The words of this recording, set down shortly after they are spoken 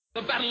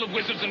battle of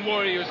wizards and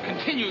warriors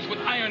continues with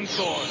iron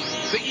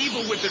swords. The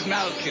evil wizard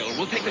Malkil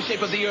will take the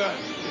shape of the earth,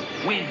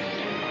 wind,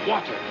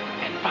 water,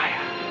 and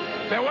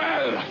fire.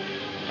 Farewell!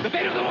 The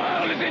fate of the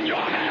world is in your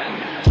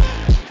hands!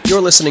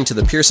 You're listening to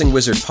the Piercing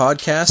Wizard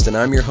podcast, and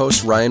I'm your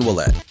host, Ryan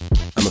Willett.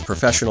 I'm a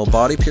professional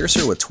body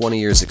piercer with 20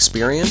 years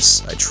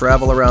experience. I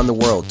travel around the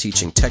world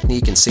teaching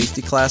technique and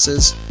safety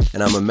classes,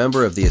 and I'm a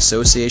member of the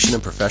Association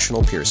of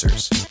Professional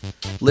Piercers.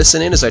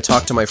 Listen in as I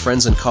talk to my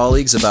friends and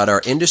colleagues about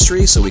our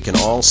industry so we can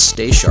all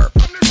stay sharp.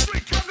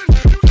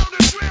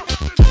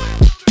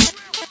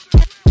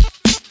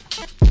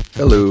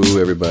 Hello,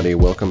 everybody.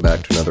 Welcome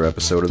back to another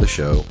episode of the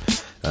show.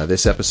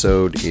 This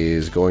episode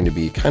is going to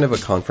be kind of a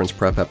conference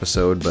prep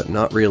episode, but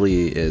not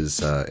really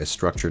as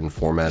structured and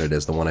formatted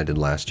as the one I did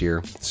last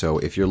year. So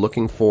if you're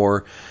looking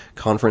for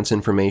conference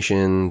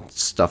information,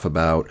 stuff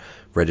about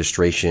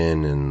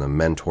registration and the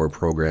mentor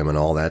program and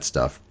all that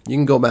stuff, you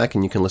can go back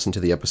and you can listen to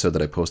the episode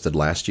that I posted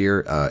last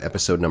year,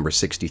 episode number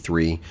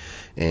 63,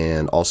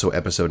 and also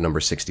episode number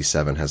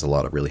 67 has a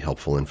lot of really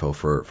helpful info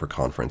for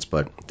conference.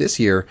 But this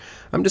year,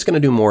 I'm just going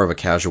to do more of a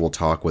casual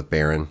talk with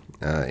Baron.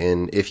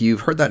 And if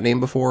you've heard that name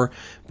before,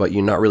 but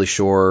you're not really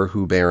sure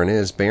who Baron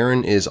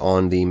is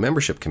on the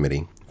membership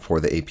committee for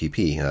the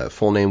APP.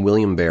 Full name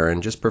William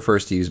Baron, just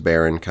prefers to use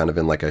Baron kind of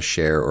in like a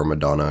Cher or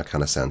Madonna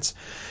kind of sense.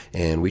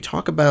 And we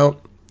talk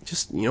about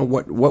just, you know,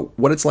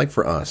 what it's like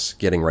for us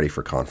getting ready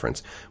for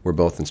conference. We're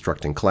both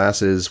instructing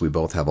classes. We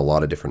both have a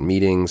lot of different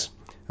meetings.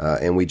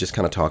 And we just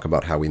kind of talk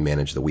about how we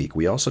manage the week.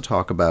 We also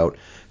talk about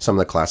some of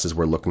the classes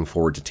we're looking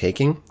forward to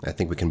taking. I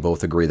think we can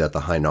both agree that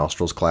the High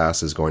Nostrils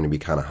class is going to be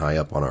kind of high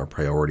up on our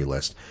priority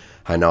list.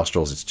 High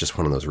Nostrils, it's just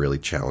one of those really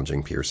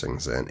challenging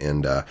piercings.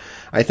 And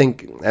I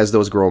think as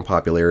those grow in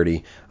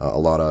popularity, a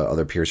lot of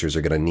other piercers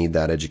are going to need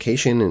that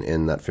education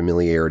and that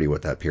familiarity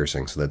with that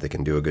piercing so that they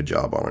can do a good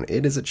job on it.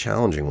 It is a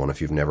challenging one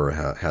if you've never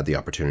had the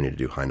opportunity to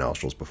do High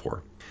Nostrils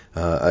before.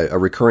 A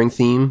recurring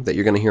theme that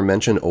you're going to hear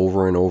mentioned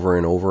over and over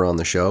and over on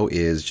the show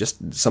is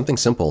just something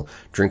simple.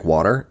 Drink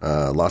water.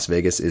 Las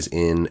Vegas is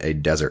in a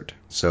desert,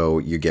 so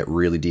you get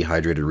really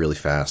dehydrated really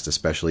fast,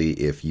 especially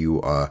if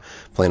you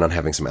plan on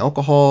having some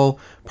alcohol,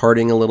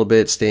 partying a little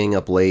bit, staying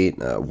up late,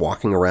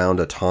 walking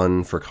around a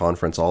ton for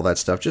conference, all that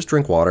stuff. Just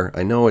drink water.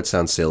 I know it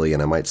sounds silly,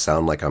 and I might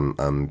sound like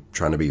I'm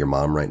trying to be your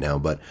mom right now,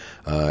 but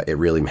it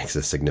really makes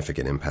a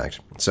significant impact.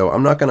 So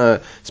I'm not going to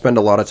spend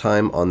a lot of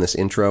time on this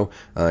intro.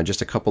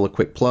 Just a couple of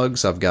quick plugs.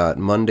 I've got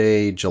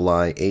Monday,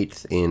 July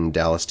 8th in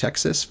Dallas,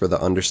 Texas for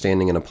the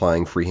Understanding and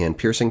Applying Freehand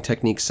Piercing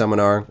Techniques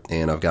seminar,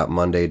 and I've got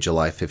Monday,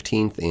 July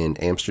 15th in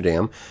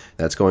Amsterdam.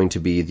 That's going to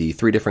be the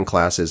 3 different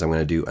classes. I'm going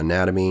to do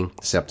anatomy,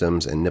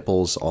 septums, and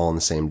nipples all on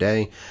the same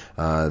day.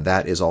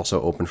 That is also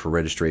open for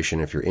registration.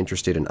 If you're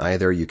interested in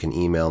either, you can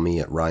email me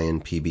at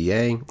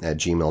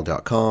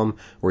ryanpba@gmail.com,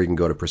 or you can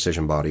go to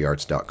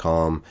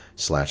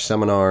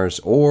precisionbodyarts.com/seminars,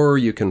 or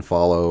you can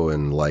follow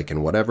and like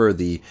and whatever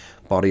the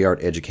Body Art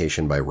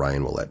Education by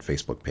Ryan Willett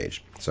Facebook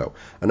page. So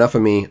enough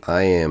of me.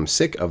 I am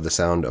sick of the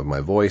sound of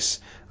my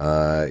voice.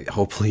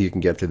 Hopefully you can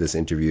get through this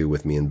interview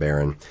with me and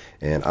Baron.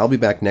 And I'll be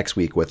back next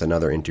week with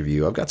another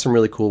interview. I've got some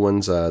really cool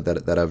ones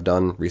that I've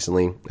done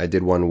recently. I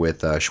did one with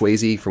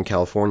Shwazy from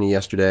California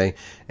yesterday,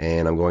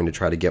 and I'm going to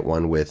try to get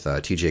one with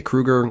TJ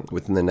Kruger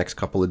within the next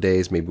couple of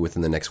days, maybe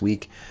within the next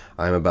week.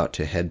 I'm about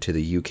to head to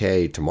the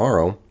UK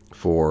tomorrow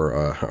for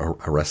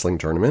a wrestling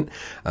tournament,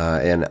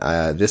 and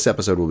this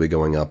episode will be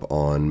going up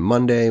on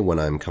Monday when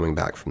I'm coming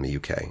back from the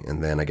UK,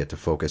 and then I get to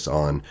focus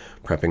on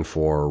prepping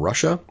for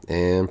Russia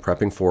and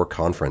prepping for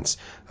conference.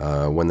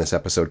 When this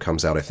episode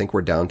comes out, I think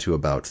we're down to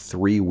about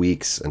 3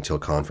 weeks until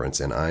conference,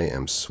 and I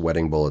am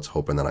sweating bullets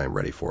hoping that I'm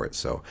ready for it.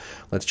 So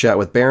let's chat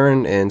with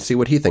Baron and see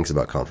what he thinks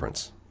about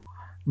conference.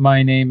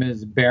 My name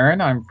is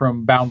Baron. I'm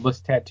from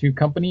Boundless Tattoo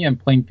Company in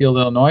Plainfield,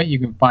 Illinois. You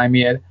can find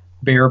me at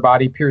Bare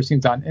Body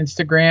Piercings on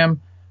Instagram,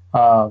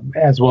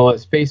 as well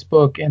as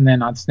Facebook, and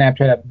then on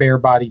Snapchat at Bare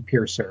Body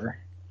Piercer.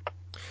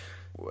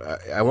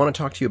 I want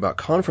to talk to you about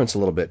conference a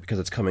little bit because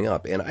it's coming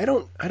up, and I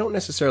don't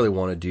necessarily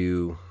want to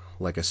do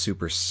like a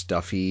super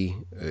stuffy,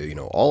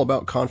 all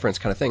about conference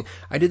kind of thing.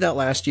 I did that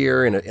last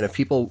year, and if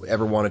people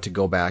ever wanted to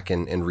go back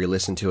and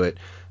re-listen to it,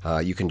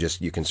 you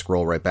can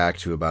scroll right back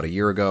to about a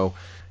year ago.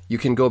 You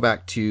can go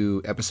back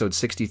to episode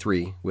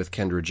 63 with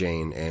Kendra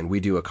Jane, and we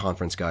do a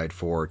conference guide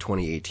for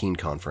 2018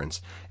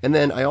 conference. And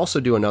then I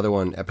also do another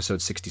one,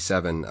 episode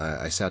 67.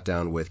 I sat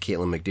down with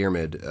Caitlin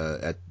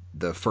McDiarmid at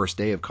the first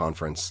day of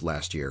conference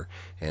last year,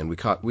 and we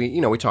talk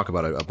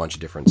about a bunch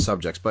of different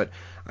subjects. But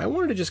I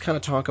wanted to just kind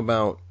of talk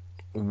about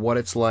what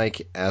it's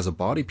like as a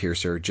body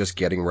piercer just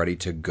getting ready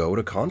to go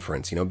to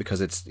conference,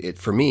 because it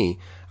for me,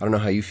 I don't know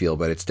how you feel,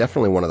 but it's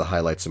definitely one of the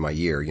highlights of my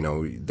year.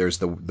 There's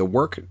the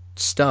work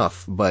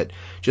stuff, but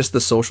just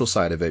the social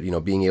side of it,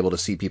 being able to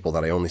see people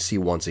that I only see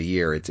once a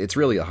year, it's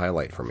really a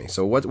highlight for me.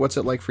 So what's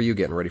it like for you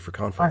getting ready for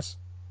conference?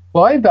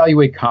 Well, I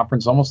evaluate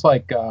conference almost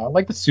like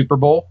the Super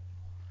Bowl.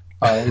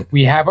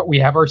 We have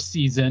our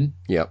season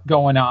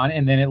going on,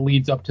 and then it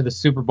leads up to the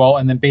Super Bowl,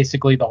 and then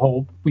basically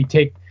we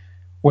take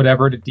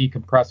whatever to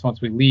decompress once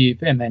we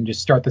leave, and then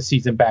just start the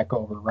season back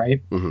over,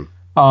 right? Mm-hmm.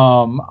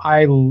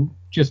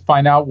 just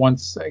find out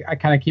once I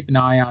kind of keep an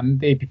eye on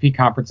the APP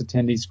conference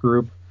attendees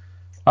group,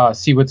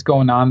 see what's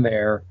going on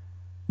there,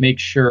 make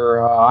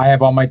sure I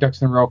have all my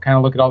ducks in a row, kind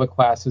of look at all the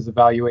classes,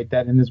 evaluate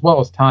that, and as well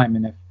as time.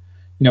 And if,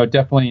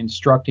 definitely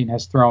instructing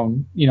has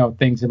thrown,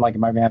 things in, like,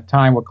 am I going to have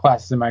time? What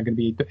classes am I going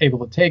to be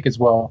able to take as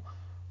well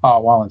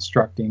while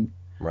instructing?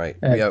 Right.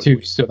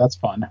 Too. So that's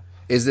fun.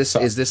 Is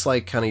this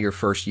like kind of your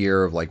first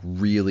year of like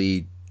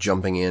really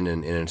jumping in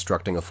and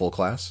instructing a full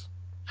class?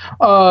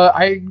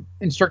 I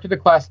instructed a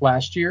class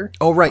last year.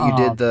 Oh, right. You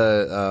did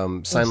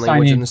the sign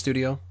language in the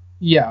studio?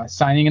 Yeah,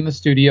 signing in the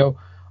studio.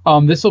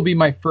 This will be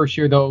my first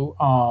year, though,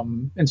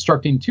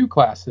 instructing 2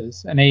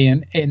 classes, an A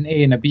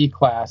and a B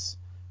class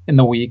in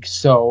the week.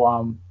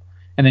 So,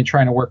 and then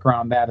trying to work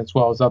around that as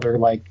well as other,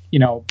 like,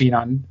 being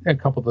on a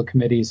couple of the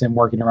committees and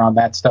working around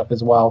that stuff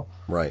as well.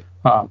 Right.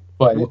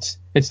 But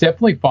it's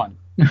definitely fun.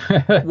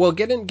 Well,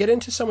 get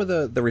into some of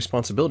the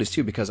responsibilities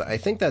too, because I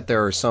think that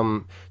there are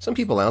some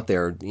people out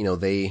there,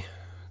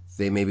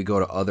 they maybe go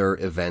to other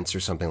events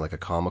or something like a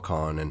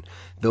Comic-Con, and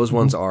those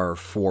ones are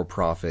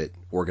for-profit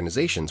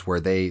organizations where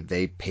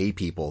they pay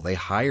people, they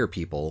hire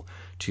people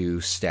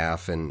to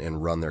staff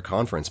and run their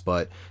conference.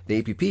 But the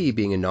APP,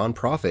 being a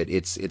nonprofit,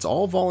 it's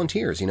all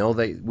volunteers.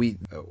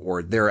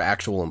 They're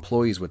actual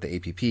employees with the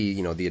APP.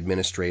 The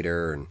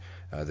administrator and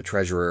the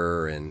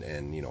treasurer and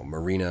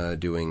Marina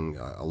doing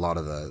a lot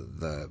of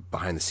the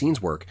behind the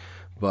scenes work.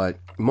 But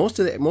most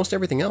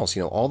everything else,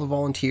 all the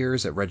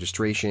volunteers at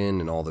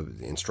registration and all the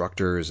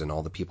instructors and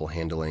all the people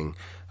handling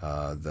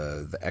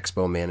the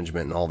expo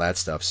management and all that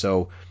stuff.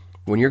 So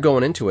when you're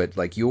going into it,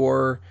 like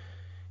you're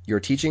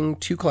teaching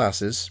 2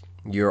 classes,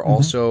 you're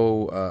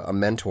also a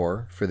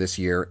mentor for this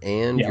year,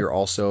 and you're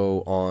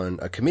also on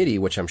a committee,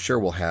 which I'm sure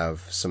will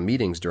have some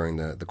meetings during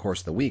the course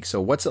of the week. So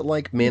what's it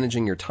like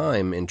managing your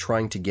time and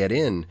trying to get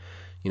in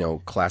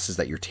classes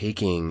that you're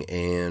taking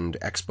and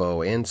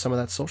expo and some of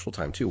that social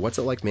time too? What's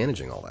it like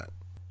managing all that?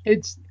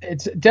 It's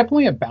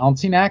definitely a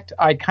balancing act.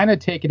 I kind of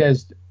take it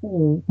as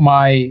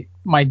my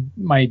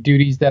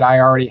duties that I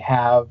already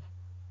have,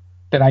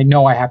 that I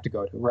know I have to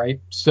go to,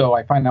 right? So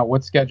I find out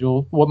what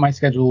my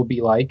schedule will be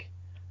like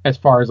as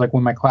far as like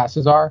when my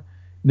classes are.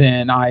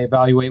 Then I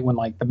evaluate when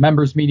like the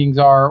members meetings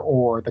are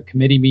or the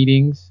committee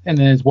meetings, and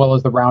then as well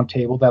as the round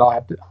table that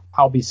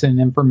I'll be sitting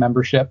in for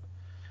membership.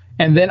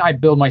 And then I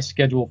build my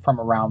schedule from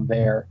around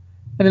there.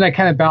 And then I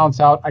kind of balance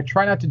out. I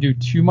try not to do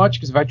too much,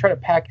 because if I try to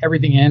pack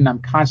everything in, I'm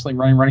constantly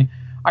running.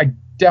 I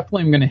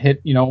definitely am going to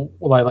hit,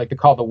 what I like to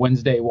call the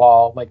Wednesday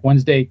wall. Like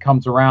Wednesday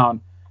comes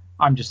around,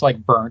 I'm just like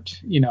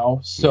burnt,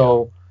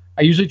 So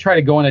I usually try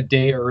to go in a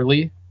day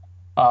early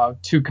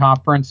to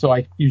conference. So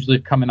I usually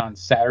come in on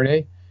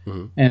Saturday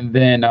and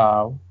then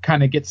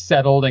kind of get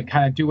settled and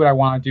kind of do what I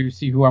want to do,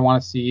 see who I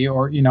want to see,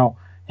 or,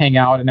 hang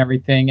out and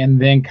everything.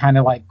 And then kind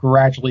of like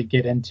gradually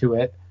get into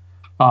it.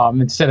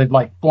 Instead of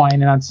like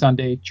flying in on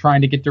Sunday,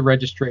 trying to get to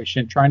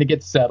registration, trying to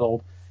get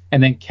settled,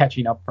 and then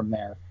catching up from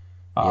there.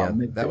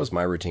 That was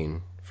my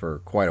routine for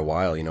quite a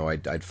while.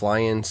 I'd fly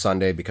in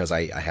Sunday because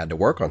I had to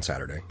work on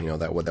Saturday.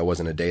 That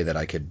wasn't a day that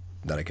I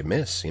could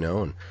miss.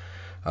 And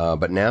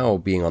but now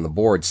being on the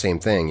board, same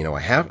thing. I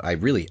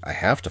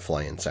have to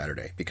fly in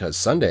Saturday, because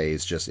Sunday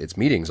is just, it's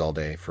meetings all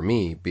day for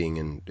me,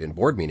 being in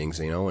board meetings.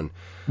 And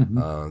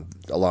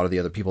a lot of the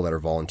other people that are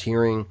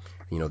volunteering,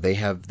 they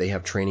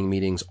have training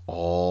meetings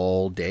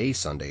all day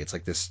Sunday. It's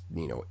like this,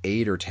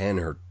 8 or 10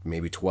 or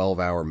maybe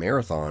 12-hour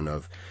marathon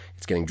of,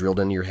 it's getting drilled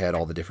into your head,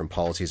 all the different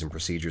policies and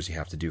procedures you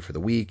have to do for the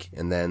week.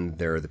 And then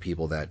there are the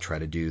people that try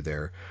to do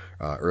their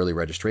early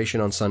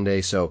registration on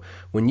Sunday. So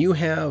when you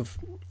have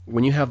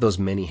those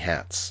many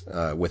hats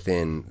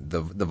within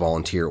the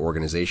volunteer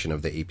organization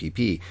of the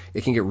APP,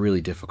 it can get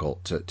really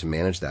difficult to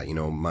manage that.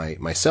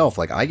 Myself,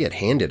 like, I get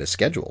handed a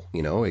schedule.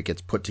 It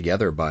gets put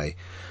together by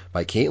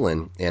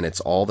Caitlin, and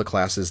it's all the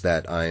classes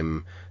that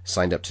I'm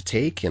signed up to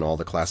take and all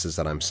the classes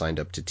that I'm signed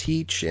up to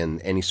teach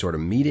and any sort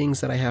of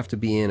meetings that I have to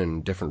be in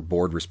and different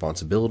board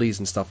responsibilities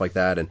and stuff like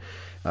that.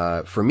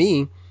 And for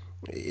me,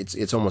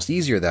 it's almost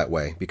easier that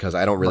way, because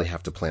I don't really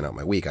have to plan out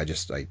my week. I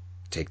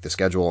take the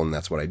schedule and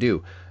that's what I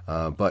do.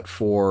 But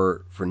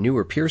for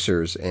newer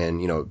piercers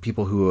and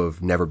people who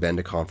have never been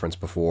to conference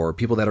before,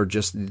 people that are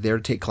just there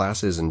to take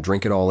classes and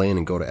drink it all in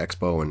and go to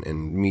expo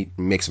and meet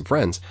and make some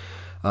friends,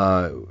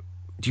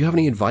 do you have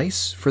any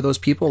advice for those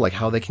people, like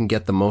how they can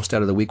get the most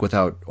out of the week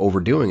without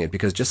overdoing it?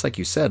 Because just like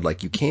you said,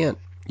 like you can't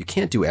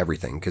do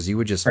everything, because you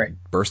would just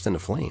burst into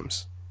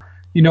flames.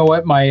 You know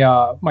what?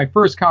 My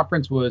first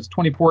conference was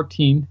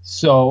 2014.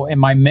 So, and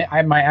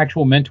my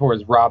actual mentor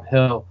is Rob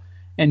Hill,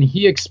 and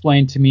he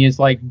explained to me is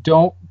like,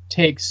 don't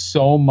take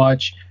so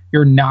much.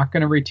 You're not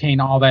going to retain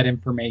all that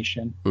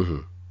information.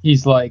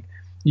 He's like,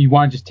 you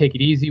want to just take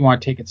it easy. You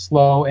want to take it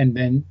slow, and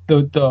then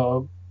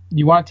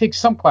you want to take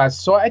some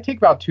classes. So I take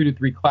about 2 to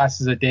 3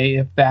 classes a day,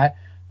 if that.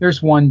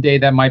 There's one day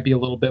that might be a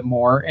little bit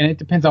more, and it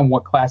depends on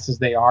what classes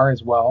they are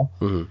as well.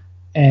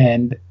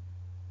 And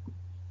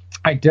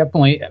I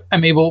definitely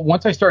am able,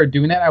 once I started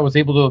doing that, I was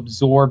able to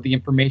absorb the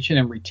information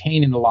and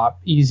retain it a lot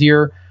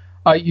easier.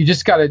 You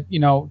just got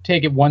to,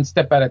 take it one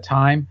step at a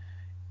time.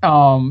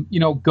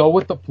 go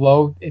with the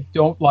flow. If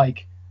don't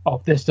like, oh,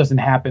 if this doesn't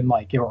happen,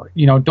 like, or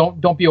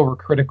don't be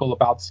overcritical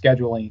about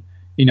scheduling.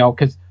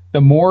 Because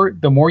the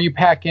more you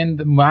pack in,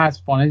 the less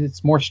fun it is.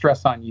 It's more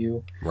stress on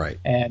you, Right.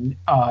 and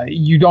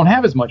you don't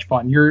have as much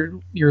fun.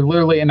 You're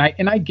literally, and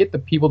I get the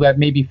people that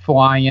maybe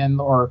fly in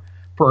or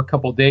for a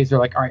couple of days. They're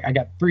like, all right, I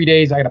got 3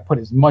 days. I got to put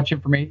as much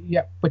information.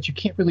 Yeah, but you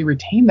can't really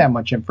retain that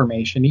much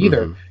information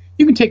either. Mm-hmm.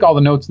 You can take all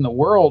the notes in the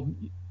world,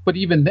 but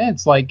even then,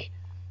 it's like,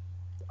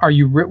 are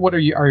you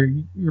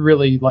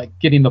really like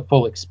getting the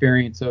full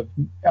experience of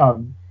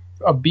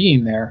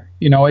being there?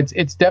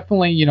 It's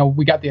definitely,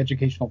 we got the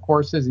educational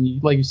courses,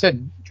 and like you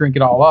said, drink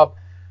it all up,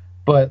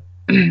 but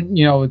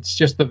it's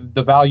just the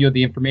value of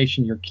the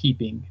information you're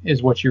keeping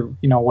is what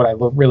I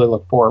really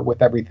look for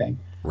with everything.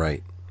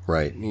 Right,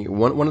 right.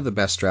 One of the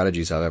best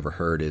strategies I've ever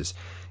heard is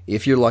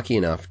if you're lucky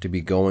enough to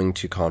be going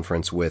to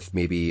conference with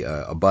maybe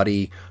a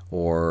buddy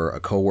or a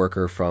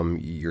coworker from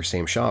your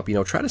same shop,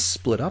 try to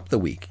split up the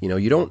week.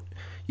 You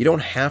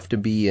don't have to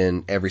be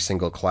in every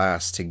single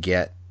class to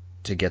get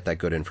that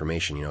good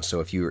information. So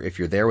if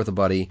you're there with a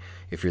buddy,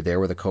 if you're there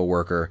with a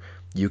coworker,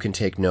 you can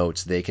take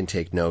notes, they can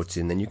take notes,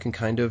 and then you can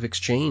kind of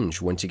exchange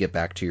once you get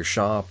back to your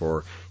shop,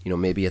 or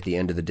maybe at the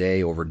end of the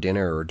day over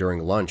dinner or during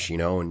lunch,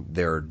 and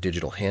there are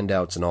digital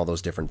handouts and all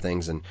those different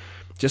things. And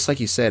just like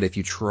you said, if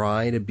you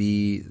try to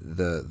be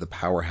the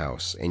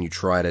powerhouse and you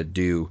try to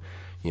do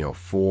 4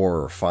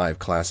 or 5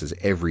 classes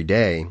every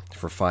day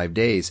for 5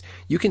 days,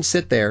 you can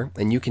sit there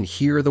and you can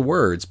hear the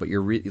words, but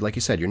like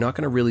you said, you're not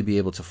going to really be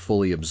able to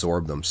fully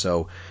absorb them.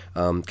 So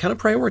kind of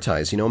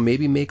prioritize,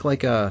 maybe make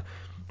like a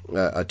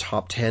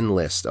top 10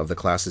 list of the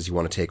classes you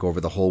want to take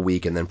over the whole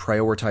week, and then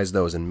prioritize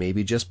those, and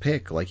maybe just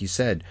pick, like you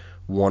said,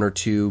 1 or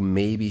 2,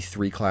 maybe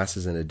 3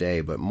 classes in a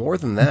day. But more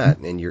than that,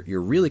 and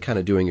you're really kind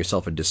of doing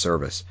yourself a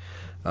disservice.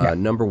 Yeah.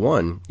 Number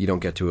one, you don't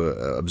get to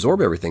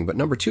absorb everything, but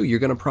number two, you're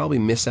going to probably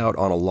miss out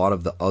on a lot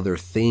of the other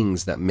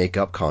things that make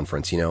up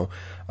conference.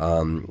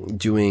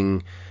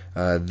 Doing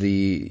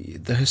the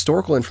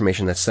historical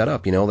information that's set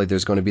up. Like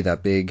there's going to be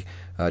that big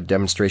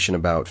demonstration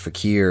about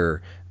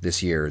Fakir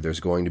this year.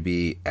 There's going to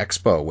be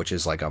Expo, which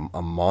is like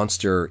a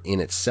monster in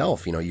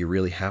itself. You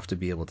really have to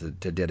be able to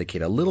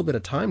dedicate a little bit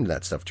of time to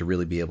that stuff to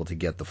really be able to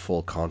get the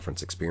full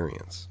conference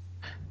experience.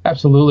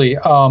 Absolutely.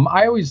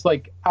 I always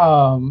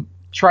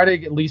try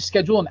to at least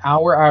schedule an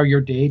hour out of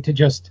your day to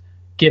just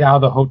get out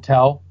of the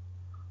hotel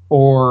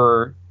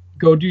or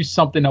go do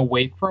something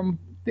away from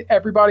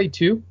everybody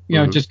too.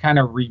 Just kind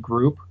of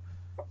regroup.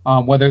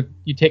 Whether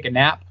you take a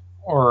nap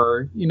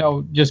or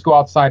just go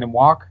outside and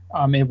walk.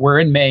 We're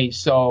in May,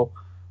 so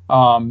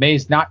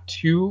May's not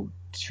too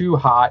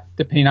hot,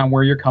 depending on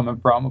where you're coming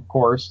from, of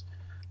course.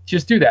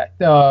 Just do that.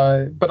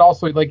 But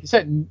also, like you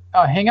said,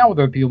 hang out with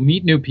other people,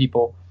 meet new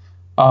people.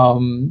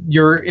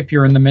 If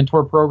you're in the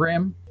mentor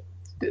program,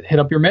 hit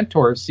up your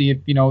mentors, see if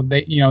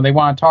they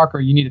want to talk or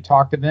you need to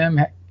talk to them.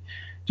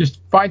 Just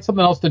find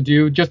something else to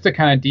do, just to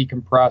kind of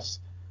decompress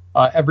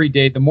every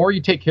day. The more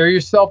you take care of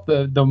yourself,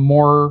 the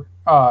more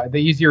the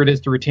easier it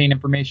is to retain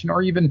information,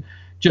 or even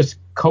just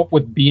cope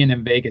with being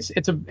in Vegas.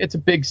 It's a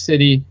big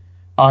city.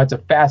 It's a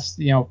fast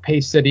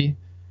paced city.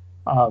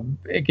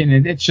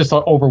 Again, it's just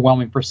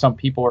overwhelming for some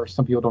people, or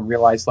some people don't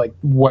realize like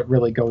what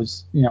really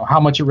goes, how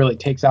much it really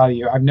takes out of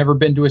you. I've never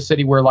been to a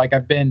city where like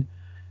I've been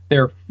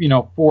there,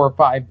 4 or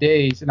 5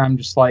 days, and I'm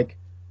just like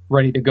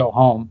ready to go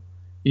home,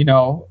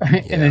 Yeah.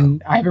 and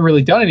then I haven't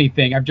really done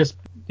anything. I've just,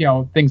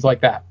 things like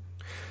that.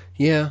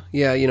 Yeah.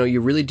 You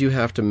really do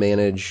have to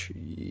manage.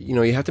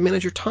 You have to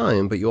manage your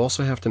time, but you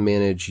also have to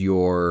manage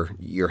your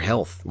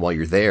health while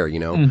you're there.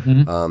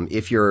 Mm-hmm.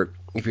 If you're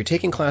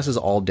taking classes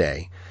all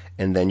day,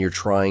 and then you're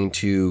trying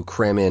to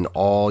cram in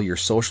all your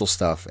social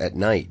stuff at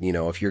night,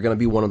 if you're going to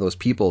be one of those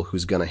people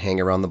who's going to hang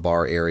around the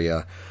bar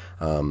area,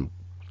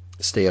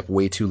 stay up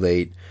way too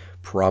late,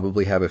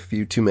 probably have a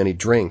few too many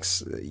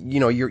drinks,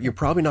 you're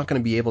probably not going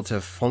to be able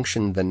to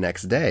function the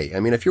next day.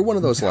 I mean, if you're one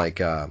of those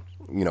like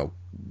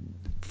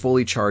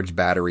fully charged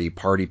battery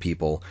party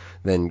people,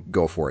 then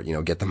go for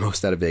it. Get the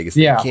most out of Vegas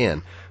that you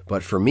can.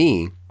 But for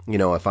me,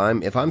 if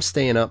I'm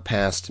staying up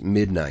past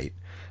midnight,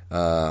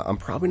 I'm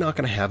probably not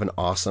going to have an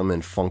awesome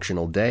and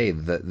functional day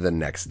the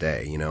next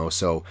day.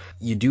 So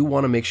you do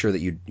want to make sure that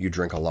you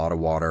drink a lot of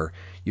water.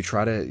 You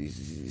try to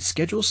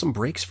schedule some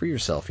breaks for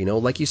yourself.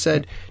 Like you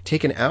said,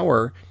 take an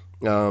hour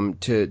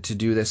to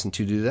do this and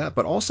to do that.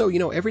 But also,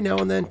 every now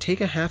and then,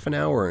 take a half an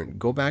hour and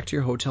go back to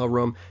your hotel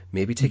room,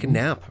 maybe take a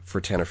nap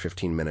for 10 or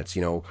 15 minutes,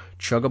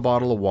 chug a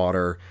bottle of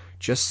water,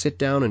 just sit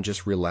down and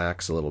just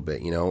relax a little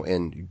bit,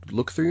 and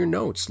look through your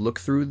notes, look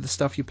through the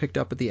stuff you picked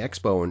up at the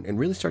expo, and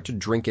really start to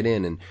drink it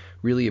in and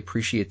really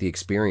appreciate the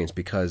experience.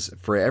 Because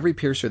for every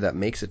piercer that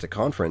makes it to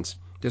conference,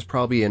 there's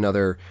probably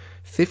another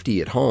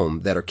 50 at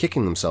home that are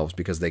kicking themselves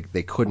because they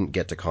couldn't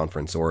get to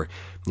conference, or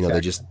they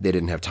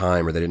didn't have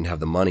time, or they didn't have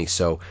the money.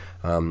 So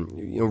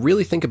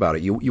really think about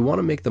it. You want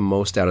to make the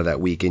most out of that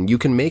week, and you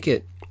can make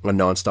it a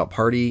nonstop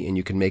party, and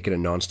you can make it a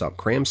nonstop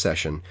cram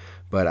session.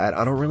 But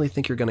I don't really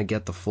think you're going to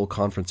get the full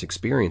conference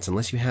experience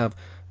unless you have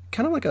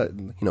kind of like a,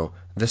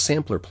 the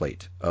sampler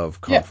plate of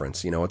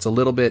conference. It's a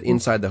little bit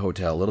inside the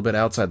hotel, a little bit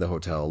outside the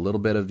hotel, a little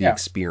bit of the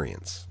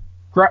experience.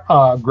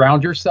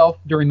 Ground yourself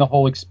during the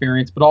whole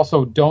experience, but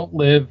also don't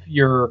live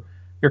your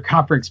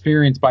conference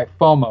experience by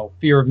FOMO,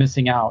 fear of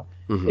missing out.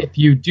 Mm-hmm. If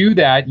you do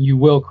that, you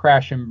will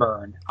crash and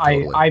burn.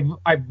 Totally.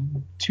 I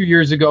 2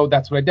 years ago,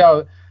 that's what I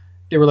did.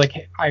 They were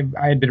like, I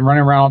had been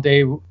running around all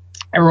day.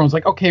 Everyone's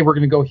like, okay, we're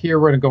going to go here,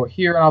 we're going to go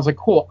here. And I was like,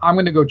 cool, I'm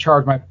going to go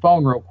charge my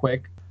phone real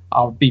quick.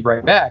 I'll be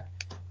right back.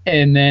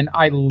 And then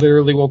I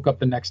literally woke up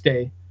the next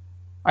day.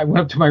 I went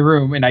up to my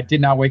room and I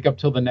did not wake up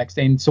till the next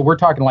day. And so we're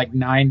talking like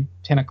 9,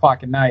 10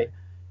 o'clock at night.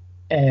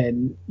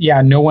 And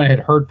yeah, no one had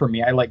heard from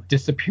me. I like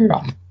disappeared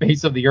off the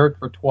face of the earth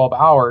for 12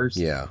 hours.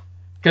 Yeah.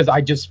 Because I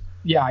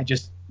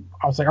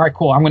was like, all right,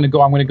 cool, I'm going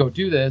to go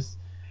do this.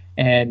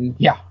 And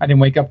yeah, I didn't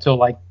wake up till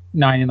like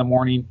 9 in the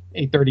morning,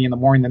 8:30 in the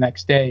morning the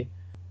next day.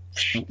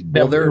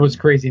 It was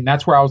crazy. And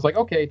that's where I was like,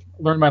 okay,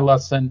 learn my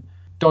lesson.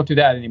 Don't do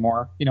that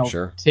anymore.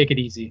 Sure. Take it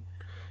easy.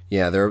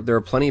 Yeah, there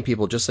are plenty of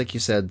people, just like you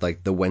said,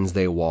 like the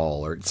Wednesday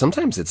wall, or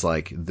sometimes it's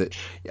like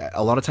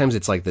a lot of times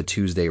it's like the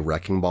Tuesday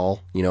wrecking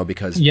ball,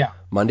 because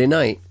Monday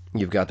night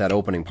you've got that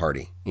opening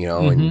party,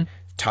 mm-hmm. and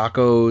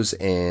tacos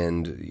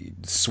and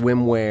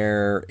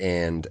swimwear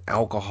and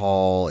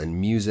alcohol and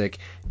music.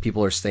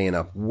 People are staying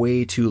up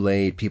way too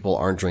late. People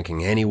aren't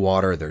drinking any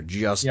water. They're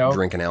just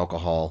drinking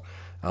alcohol.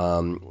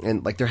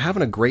 And like they're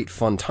having a great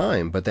fun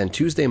time, but then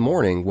Tuesday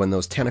morning when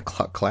those 10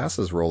 o'clock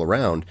classes roll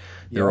around,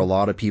 there are a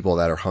lot of people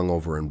that are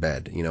hungover in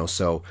bed,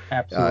 so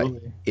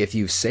absolutely. If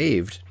you've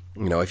saved,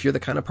 if you're the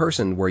kind of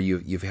person where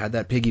you've had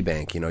that piggy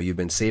bank, you've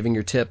been saving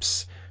your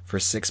tips for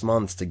 6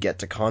 months to get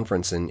to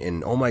conference,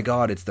 and oh my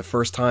God, it's the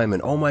first time,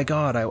 and oh my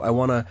God, I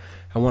want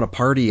to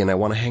party, and I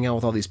want to hang out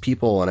with all these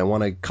people, and I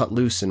want to cut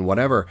loose and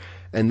whatever.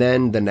 And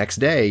then the next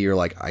day you're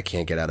like, I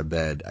can't get out of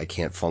bed, I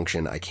can't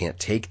function, I can't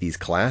take these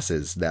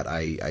classes that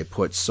I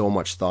put so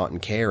much thought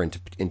and care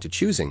into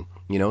choosing,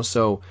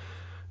 so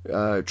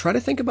try to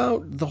think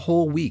about the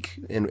whole week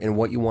and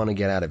what you want to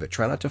get out of it.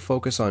 Try not to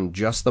focus on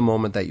just the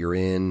moment that you're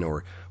in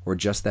or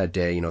just that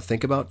day.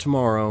 Think about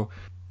tomorrow.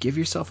 Give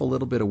yourself a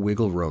little bit of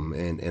wiggle room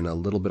and a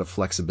little bit of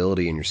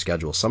flexibility in your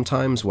schedule.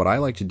 Sometimes what I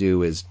like to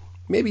do is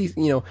maybe,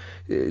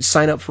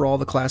 sign up for all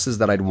the classes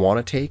that I'd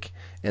want to take,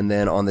 and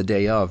then on the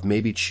day of,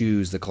 maybe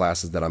choose the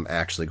classes that I'm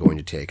actually going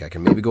to take. I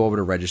can maybe go over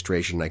to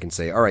registration and I can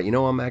say, all right,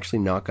 I'm actually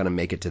not going to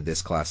make it to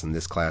this class and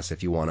this class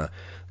if you want to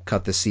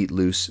cut the seat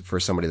loose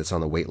for somebody that's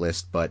on the wait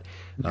list. But,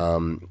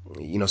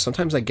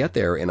 sometimes I get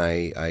there and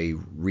I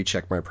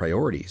recheck my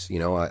priorities.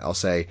 I'll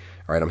say,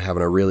 all right, I'm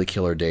having a really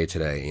killer day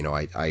today.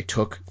 I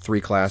took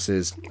 3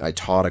 classes, I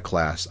taught a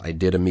class, I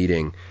did a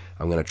meeting.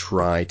 I'm going to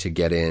try to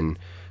get in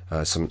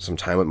some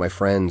time with my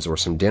friends or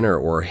some dinner,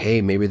 or hey,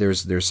 maybe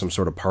there's some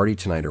sort of party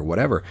tonight or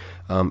whatever.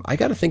 I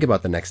got to think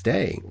about the next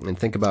day and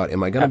think about,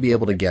 am I going to be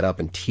able to get up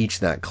and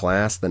teach that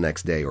class the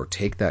next day, or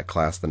take that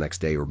class the next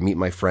day, or meet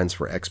my friends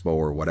for expo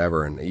or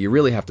whatever. And you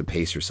really have to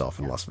pace yourself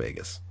in Las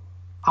Vegas.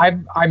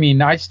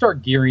 I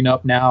start gearing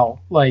up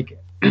now. Like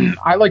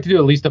I like to do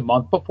at least a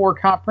month before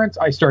conference.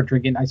 I start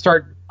drinking. I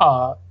start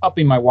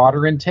upping my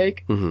water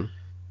intake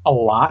a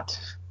lot.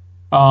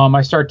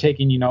 I start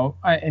taking,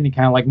 any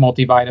kind of like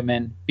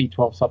multivitamin,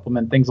 B12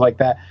 supplement, things like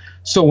that.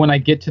 So when I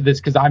get to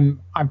this, because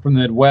I'm from the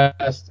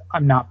Midwest,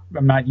 I'm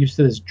not used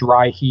to this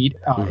dry heat,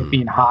 it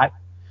being hot,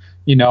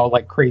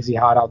 like crazy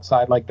hot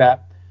outside like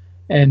that,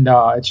 and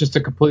it's just a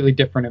completely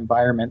different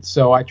environment.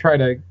 So I try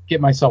to get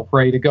myself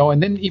ready to go,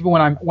 and then even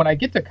when I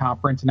get to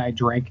conference and I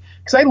drink,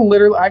 because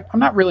I'm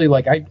not really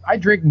like I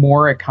drink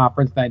more at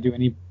conference than I do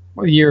any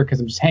year because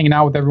I'm just hanging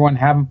out with everyone,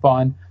 having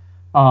fun,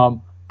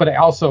 but I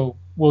also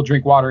will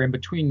drink water in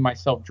between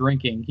myself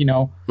drinking,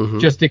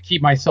 just to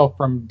keep myself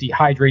from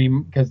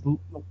dehydrating, because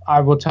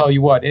I will tell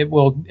you what, it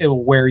will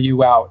wear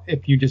you out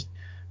if you just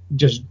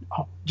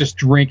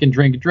drink and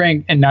drink and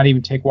drink and not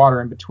even take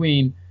water in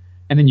between,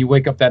 and then you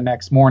wake up that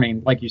next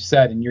morning like you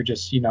said and you're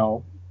just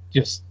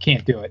just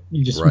can't do it.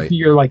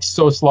 You're like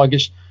so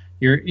sluggish,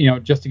 you're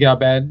just to get out of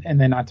bed, and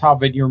then on top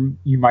of it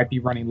you might be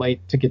running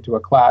late to get to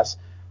a class.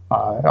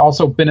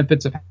 Also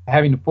benefits of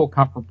having a full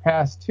conference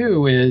pass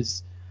too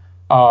is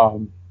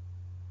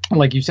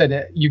like you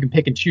said, you can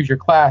pick and choose your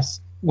class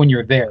when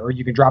you're there, or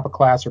you can drop a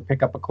class or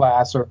pick up a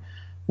class or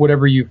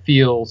whatever you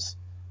feels,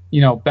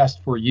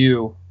 best for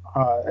you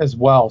as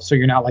well. So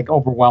you're not like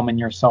overwhelming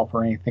yourself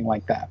or anything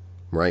like that.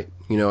 Right.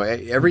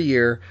 Every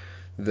year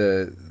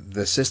the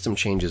system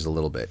changes a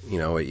little bit.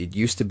 It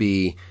used to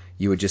be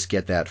you would just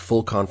get that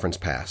full conference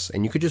pass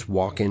and you could just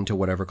walk into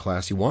whatever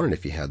class you wanted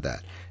if you had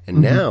that. And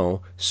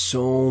now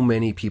so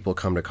many people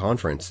come to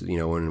conference,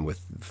 and with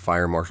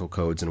fire marshal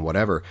codes and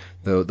whatever,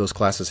 those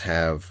classes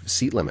have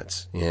seat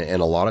limits. And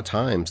a lot of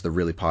times the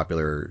really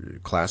popular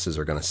classes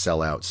are going to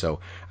sell out. So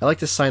I like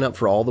to sign up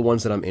for all the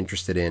ones that I'm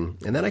interested in,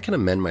 and then I can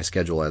amend my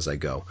schedule as I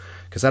go,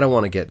 because I don't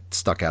want to get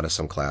stuck out of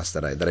some class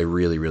that I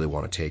really, really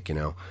want to take,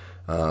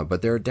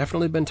 But there have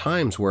definitely been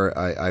times where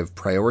I've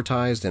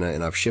prioritized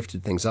and I've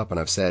shifted things up, and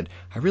I've said,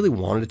 I really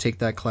wanted to take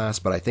that class,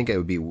 but I think it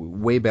would be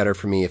way better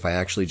for me if I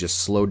actually just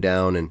slowed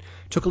down and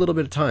took a little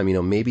bit of time.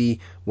 Maybe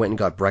went and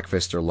got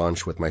breakfast or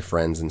lunch with my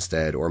friends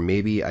instead, or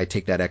maybe I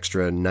take that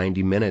extra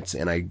 90 minutes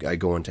and I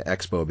go into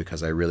Expo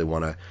because I really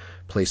want to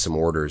place some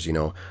orders,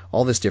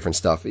 all this different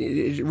stuff.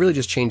 It really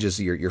just changes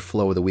your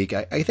flow of the week.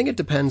 I think it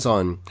depends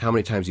on how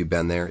many times you've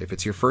been there. If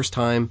it's your first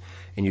time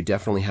and you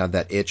definitely have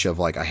that itch of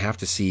like, I have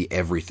to see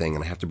everything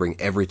and I have to bring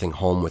everything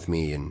home with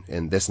me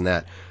and this and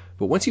that.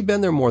 But once you've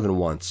been there more than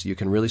once, you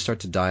can really start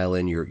to dial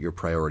in your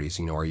priorities.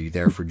 Are you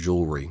there for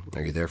jewelry?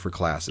 Are you there for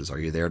classes? Are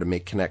you there to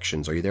make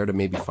connections? Are you there to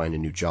maybe find a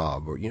new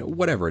job or,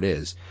 whatever it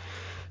is?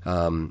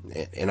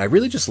 And I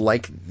really just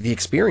like the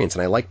experience,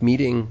 and I like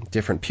meeting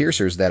different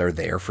piercers that are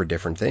there for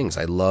different things.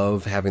 I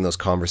love having those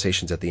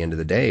conversations at the end of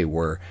the day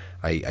where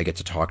I get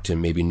to talk to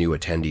maybe new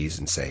attendees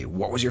and say,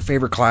 what was your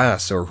favorite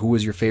class, or who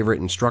was your favorite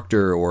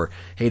instructor, or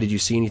hey, did you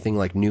see anything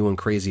like new and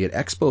crazy at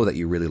Expo that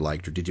you really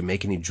liked, or did you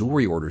make any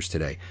jewelry orders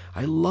today?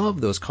 I love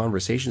those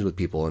conversations with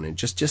people, and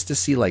just to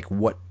see like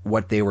what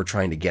they were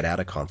trying to get at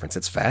a conference.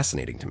 It's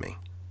fascinating to me.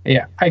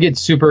 Yeah, I get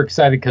super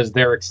excited because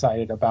they're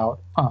excited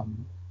about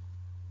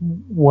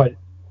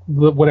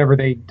whatever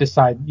they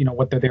decide,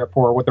 what they're there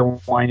for, what they're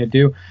wanting to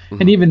do.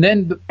 Mm-hmm. And even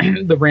then,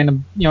 the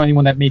random,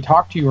 anyone that may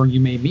talk to you or you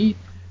may meet,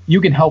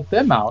 you can help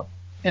them out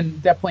and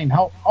definitely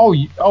help.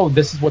 Oh,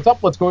 this is what's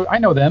up. Let's go. I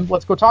know them.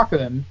 Let's go talk to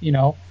them.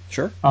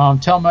 Sure.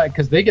 Tell them,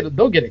 because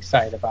they'll get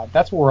excited about it.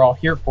 That's what we're all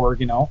here for.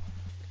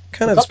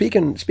 Kind of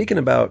speaking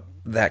about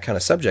that kind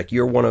of subject,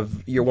 you're one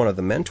of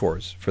the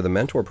mentors for the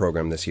mentor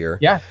program this year.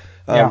 Yeah.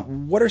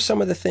 What are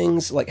some of the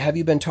things, like, have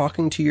you been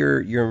talking to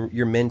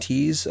your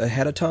mentees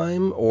ahead of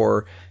time,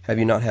 or have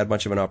you not had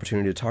much of an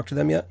opportunity to talk to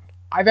them yet?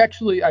 I've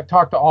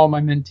talked to all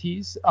my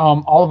mentees.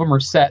 All of them are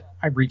set.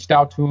 I've reached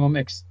out to them,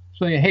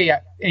 explaining, hey,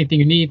 anything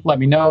you need, let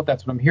me know.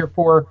 That's what I'm here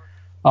for.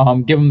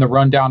 Give them the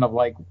rundown of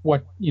like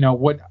what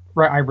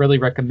I really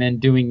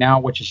recommend doing now,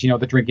 which is,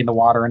 the drinking the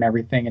water and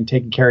everything and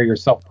taking care of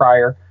yourself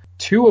prior.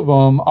 2 of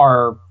them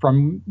are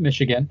from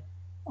Michigan.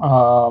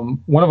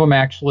 One of them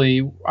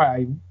actually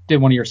I did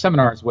one of your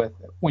seminars with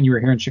when you were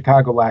here in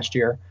Chicago last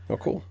year. Oh,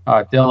 cool.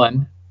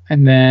 Dylan.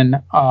 And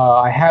then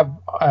I have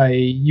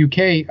a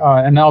UK,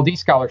 an LD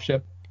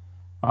scholarship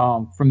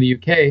from the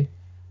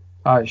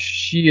UK.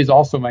 She is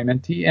also my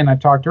mentee, and I've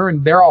talked to her,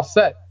 and they're all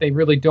set. They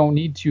really don't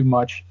need too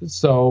much.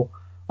 So,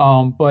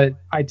 but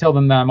I tell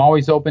them that I'm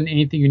always open.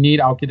 Anything you need,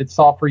 I'll get it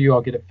solved for you.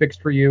 I'll get it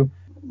fixed for you.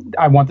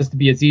 I want this to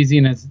be as easy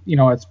and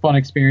as fun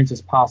experience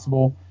as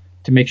possible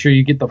to make sure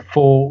you get the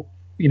full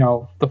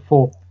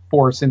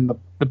force and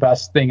the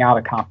best thing out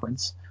of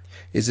conference.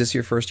 Is this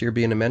your first year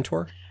being a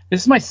mentor?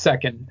 This is my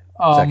second.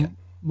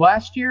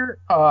 Last year,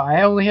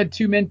 I only had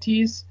 2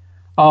 mentees.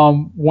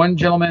 One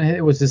gentleman,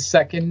 it was his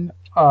second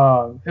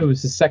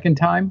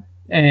time,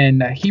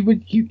 and he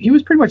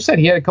was pretty much set.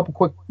 He had a couple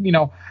quick,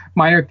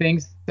 minor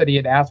things that he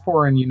had asked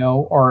for, and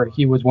or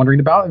he was wondering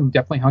about, and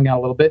definitely hung out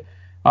a little bit.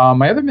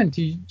 My other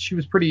mentee, she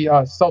was pretty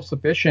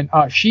self-sufficient.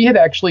 She had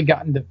actually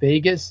gotten to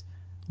Vegas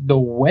the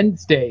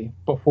Wednesday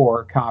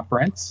before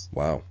conference.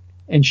 Wow.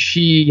 And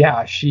she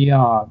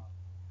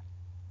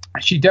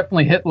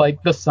definitely hit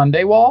like the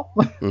Sunday wall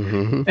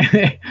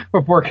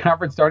before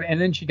conference started, and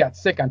then she got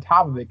sick on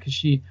top of it because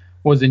she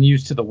wasn't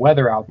used to the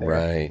weather out there.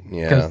 Right.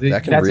 Yeah.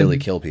 That can really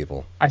kill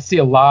people. I see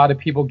a lot of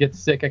people get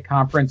sick at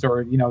conference,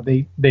 or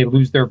they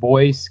lose their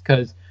voice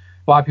because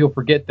a lot of people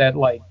forget that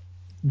like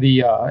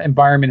the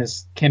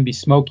environment can be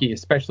smoky,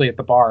 especially at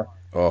the bar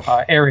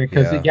area.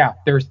 Because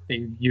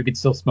you can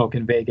still smoke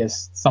in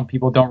Vegas. Some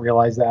people don't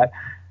realize that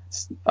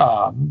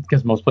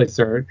because most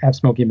places have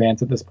smoking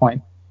bans at this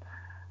point.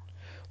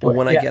 But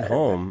when I get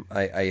home,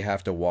 I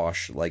have to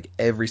wash like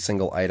every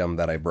single item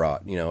that I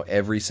brought.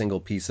 Every single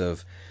piece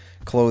of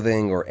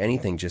clothing or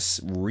anything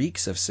just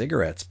reeks of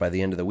cigarettes by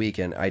the end of the week.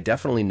 And I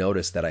definitely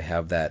notice that I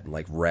have that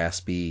like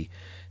raspy,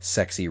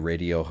 sexy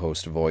radio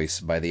host voice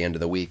by the end of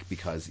the week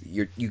because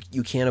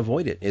you can't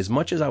avoid it. As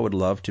much as I would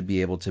love to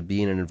be able to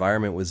be in an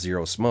environment with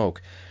zero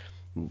smoke,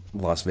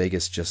 Las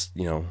Vegas just,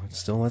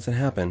 still lets it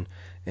happen.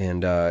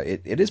 And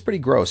it is pretty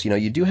gross.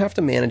 You do have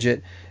to manage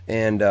it.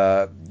 And,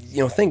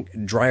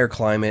 think drier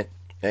climate.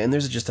 And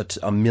there's just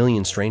a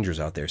million strangers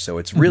out there. So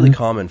it's really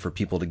common for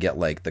people to get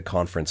like the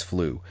conference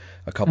flu.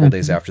 A couple of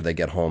days after they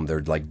get home,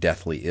 they're like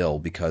deathly ill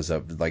because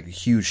of like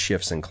huge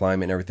shifts in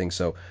climate and everything.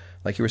 So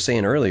like you were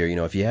saying earlier,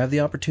 if you have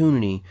the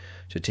opportunity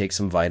to take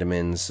some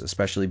vitamins,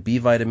 especially B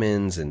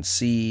vitamins and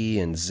C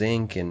and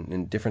zinc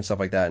and different stuff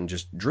like that, and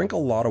just drink a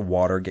lot of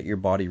water, get your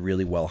body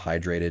really well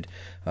hydrated.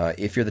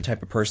 If you're the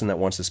type of person that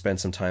wants to spend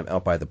some time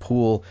out by the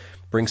pool,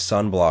 bring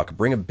sunblock,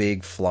 bring a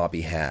big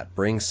floppy hat,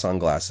 bring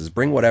sunglasses,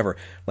 bring whatever.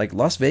 Like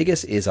Las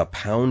Vegas is a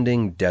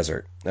pounding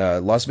desert.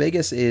 Las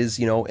Vegas is,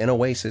 an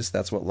oasis.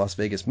 That's what Las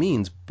Vegas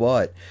means,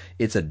 but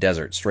it's a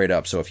desert straight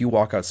up. So if you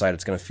walk outside,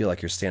 it's going to feel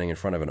like you're standing in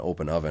front of an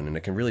open oven, and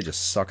it can really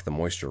just suck the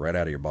moisture right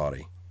out of your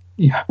body.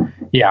 Yeah.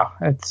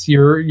 It's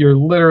you're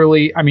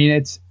literally. I mean,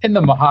 it's in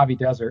the Mojave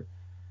Desert,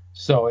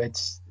 so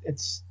it's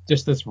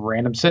just this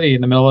random city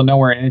in the middle of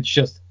nowhere, and it's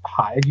just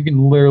hot. You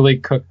can literally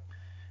cook,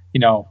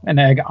 an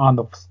egg on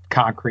the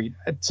concrete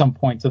at some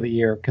points of the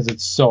year because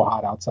it's so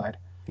hot outside.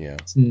 Yeah.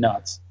 It's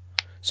nuts.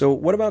 So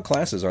what about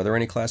classes? Are there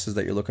any classes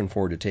that you're looking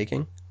forward to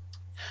taking?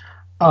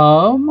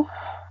 I'm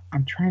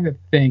trying to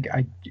think.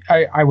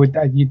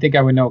 You'd think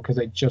I would know because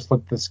I just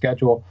looked at the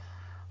schedule.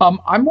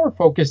 I'm more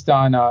focused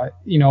on,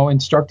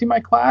 instructing my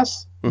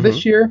class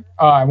this year.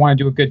 I want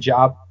to do a good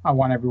job. I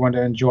want everyone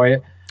to enjoy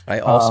it. I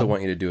also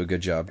want you to do a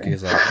good job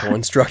because I'm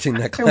instructing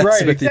that class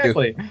right, with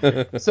exactly.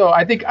 you. So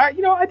I think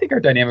our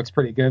dynamic's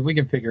pretty good. We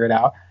can figure it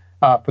out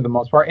for the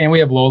most part. And we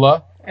have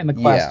Lola in the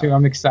class too.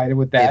 I'm excited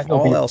with that. If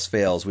all else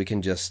fails, we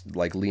can just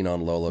lean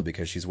on Lola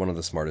because she's one of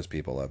the smartest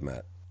people I've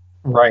met.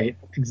 Right,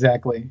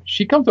 exactly.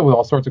 She comes up with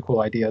all sorts of cool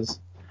ideas.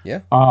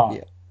 Yeah.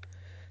 Yeah.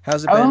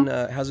 How's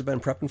it been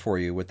prepping for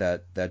you with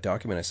that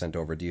document I sent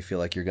over? Do you feel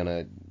like you're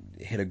gonna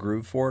hit a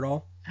groove for it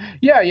all?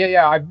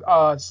 Yeah.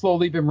 I've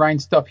slowly been writing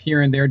stuff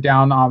here and there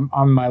down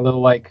on my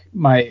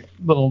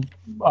little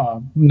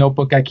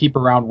notebook I keep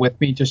around with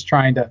me, just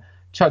trying to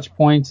touch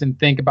points and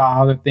think about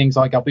other things.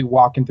 Like I'll be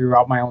walking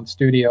throughout my own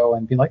studio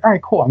and be like, all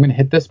right, cool. I'm going to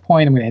hit this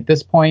point. I'm going to hit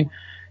this point.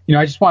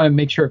 I just want to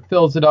make sure it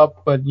fills it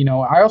up. But,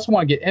 I also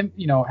want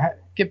to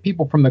get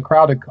people from the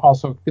crowd to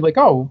also be like,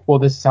 oh, well,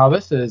 this is how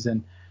this is.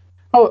 And,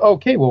 oh,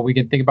 okay, well, we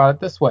can think about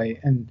it this way.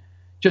 And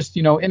just,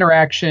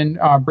 interaction,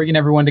 bringing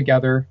everyone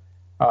together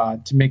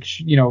to make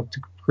to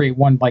create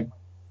one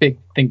big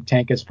think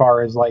tank as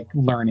far as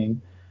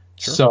learning.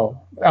 Sure.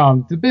 So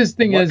the biggest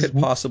thing what is could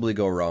possibly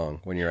go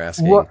wrong when you're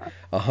asking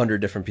 100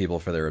 different people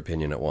for their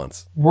opinion at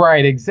once?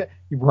 Right.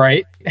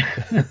 Right.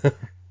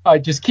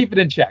 Just keep it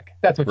in check.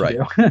 That's what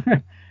you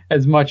do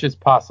as much as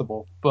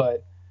possible.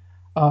 But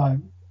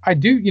I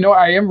do,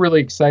 I am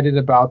really excited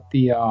about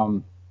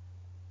the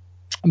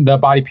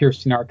body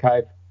piercing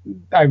archive.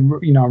 I'm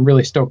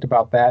really stoked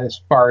about that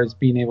as far as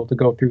being able to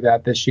go through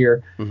that this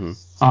year.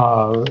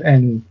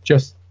 And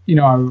just,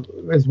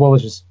 as well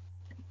as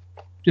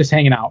just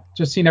hanging out,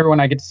 just seeing everyone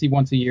I get to see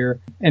once a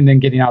year and then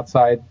getting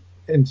outside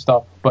and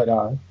stuff.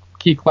 But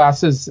key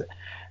classes,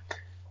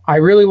 I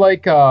really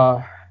like,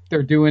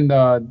 they're doing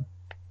I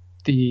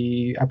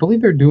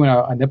believe they're doing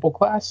a nipple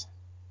class.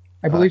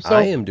 I believe so.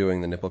 I am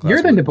doing the nipple class.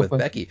 You're the nipple with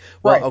class. Becky.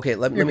 Well, right. Okay.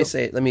 Let me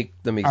say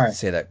right.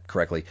 say that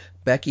correctly.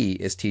 Becky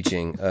is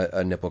teaching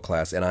a nipple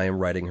class, and I am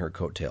writing her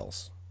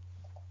coattails.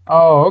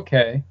 Oh,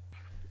 okay.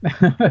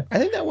 I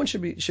think that one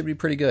should be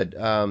pretty good.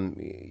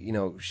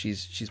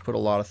 She's put a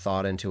lot of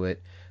thought into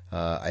it.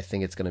 I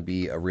think it's going to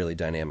be a really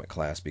dynamic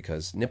class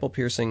because nipple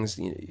piercings,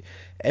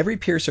 every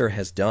piercer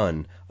has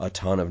done a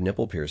ton of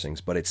nipple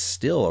piercings, but it's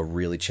still a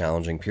really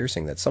challenging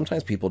piercing that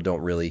sometimes people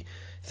don't really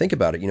think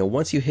about it.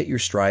 Once you hit your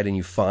stride and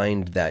you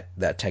find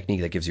that technique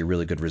that gives you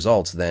really good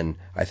results, then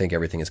I think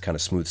everything is kind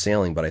of smooth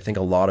sailing. But I think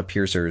a lot of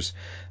piercers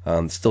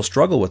still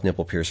struggle with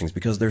nipple piercings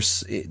because they're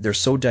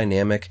so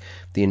dynamic.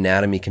 The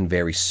anatomy can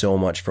vary so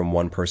much from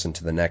one person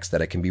to the next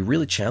that it can be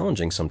really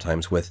challenging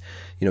sometimes with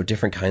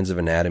different kinds of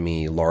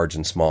anatomy, large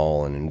and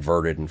small and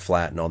inverted and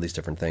flat and all these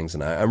different things.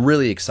 And I'm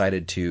really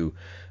excited to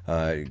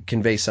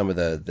convey some of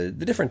the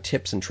different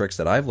tips and tricks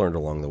that I've learned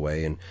along the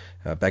way. And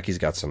Becky's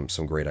got some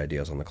great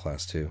ideas on the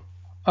class too.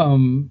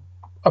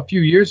 A few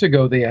years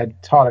ago, they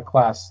had taught a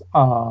class.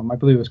 I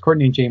believe it was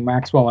Courtney Jane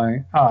Maxwell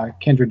and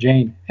Kendra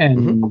Jane,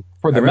 and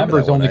for the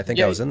members only. I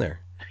think I was in there.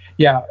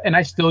 Yeah, and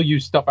I still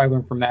use stuff I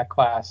learned from that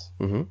class.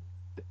 Mm-hmm.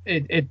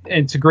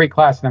 It's a great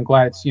class, and I'm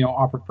glad it's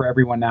offered for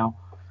everyone now.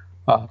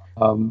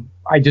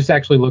 I just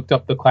actually looked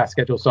up the class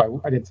schedule,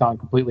 so I didn't sound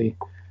completely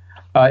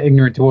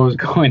ignorant to what was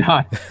going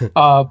on.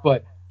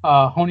 But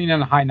honing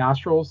on the high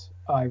nostrils.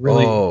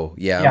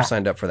 I'm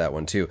signed up for that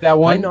one too. That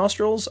one, high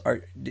nostrils how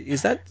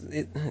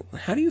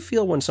do you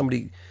feel when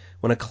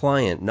a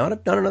client, not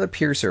another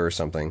piercer or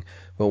something,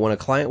 but when a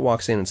client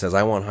walks in and says,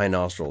 "I want high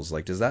nostrils,"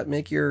 does that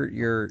make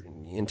your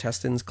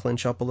intestines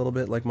clench up a little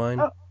bit like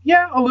mine?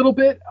 Yeah, a little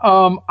bit.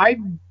 I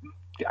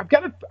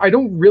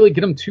don't really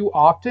get them too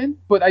often,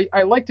 but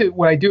I like to,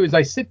 what I do is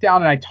I sit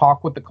down and I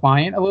talk with the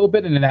client a little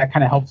bit, and then that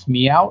kind of helps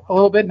me out a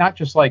little bit, not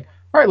just all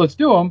right, let's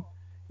do them.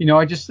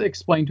 I just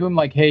explain to him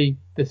hey,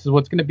 this is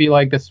what's going to be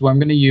like. This is what I'm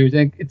going to use.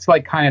 And it's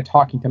kind of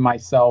talking to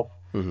myself.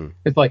 Mm-hmm.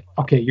 It's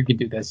okay, you can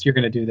do this. You're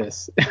going to do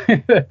this.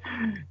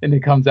 And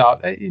it comes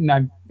out. And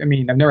I've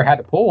never had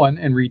to pull one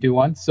and redo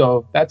one.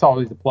 So that's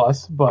always a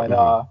plus. But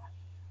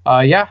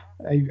yeah,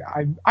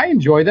 I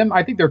enjoy them.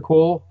 I think they're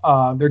cool.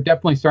 They're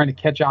definitely starting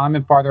to catch on. I'm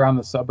in farther on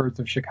the suburbs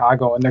of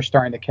Chicago, and they're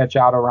starting to catch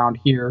out around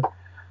here.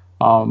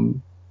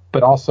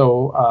 But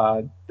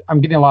also,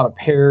 I'm getting a lot of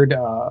paired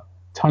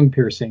tongue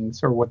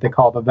piercings, or what they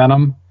call the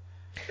venom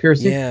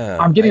piercing. Yeah,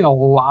 I'm getting a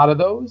lot of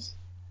those,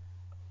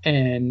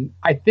 and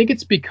I think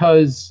it's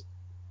because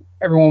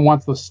everyone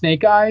wants those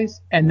snake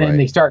eyes, and then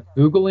they start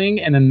Googling,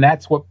 and then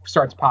that's what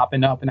starts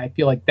popping up, and I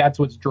feel like that's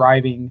what's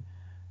driving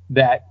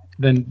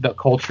the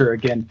culture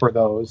again for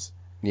those.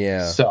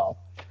 Yeah. So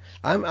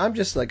I'm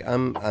just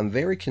I'm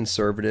very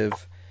conservative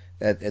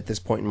at this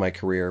point in my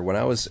career. When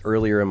I was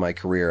earlier in my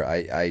career,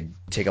 I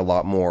take a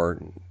lot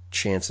more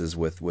chances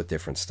with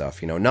different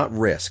stuff. Not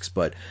risks,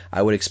 but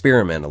I would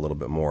experiment a little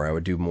bit more. I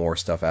would do more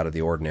stuff out of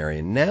the ordinary.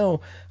 And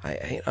now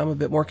I'm a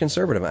bit more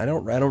conservative. I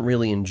don't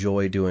really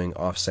enjoy doing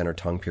off-center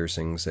tongue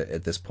piercings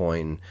at this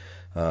point.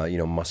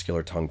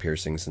 Muscular tongue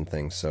piercings and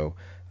things. So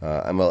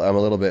I'm a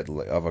little bit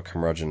of a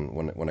curmudgeon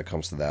when it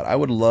comes to that. I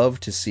would love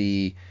to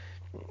see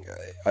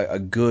a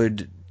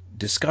good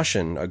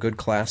discussion, a good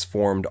class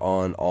formed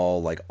on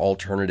all like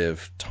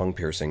alternative tongue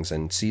piercings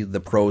and see the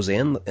pros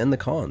and the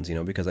cons,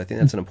 because I think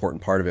that's an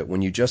important part of it.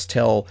 When you just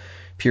tell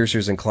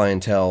piercers and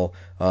clientele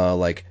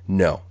like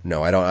no,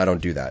 I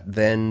don't do that,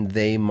 then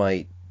they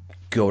might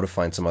go to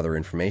find some other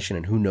information,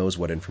 and who knows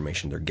what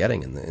information they're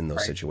getting in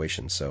those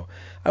situations. So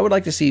I would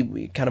like to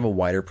see kind of a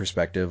wider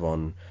perspective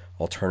on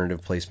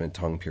alternative placement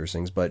tongue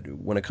piercings. But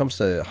when it comes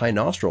to high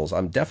nostrils,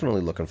 I'm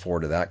definitely looking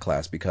forward to that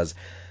class, because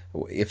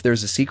if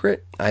there's a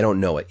secret, I don't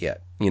know it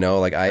yet.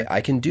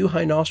 I can do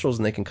high nostrils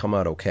and they can come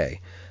out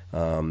okay.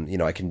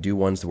 I can do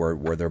ones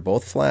where they're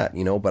both flat,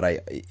 but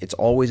it's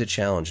always a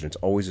challenge and it's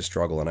always a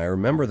struggle. And I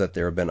remember that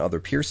there have been other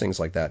piercings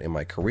like that in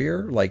my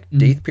career, like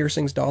daith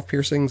piercings, doth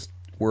piercings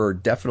were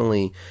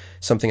definitely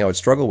something I would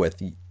struggle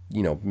with,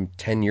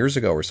 10 years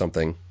ago or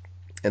something.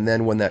 And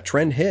then when that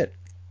trend hit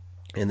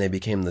and they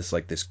became this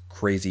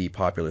crazy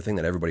popular thing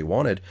that everybody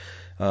wanted,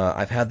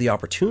 I've had the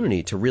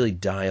opportunity to really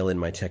dial in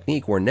my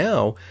technique, where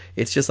now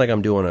it's just like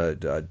I'm doing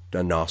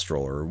a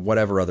nostril or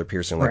whatever other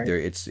piercing. Like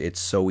it's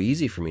so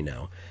easy for me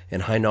now.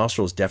 And high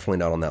nostril is definitely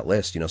not on that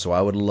list, so I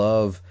would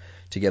love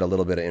to get a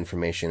little bit of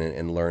information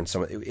and learn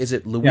some. Is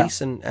it Luis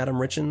and Adam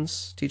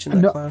Richens teaching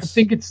that class? I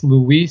think it's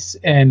Luis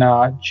and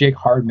Jake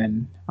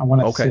Hardman. I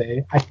want to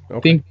say. I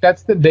think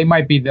they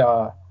might be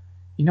the.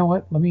 You know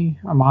what?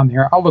 I'm on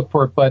here. I'll look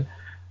for it, but.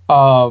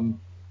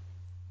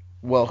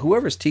 Well,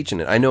 whoever's teaching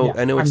it, I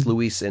know it's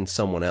Luis and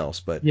someone else,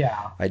 but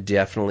I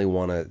definitely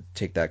want to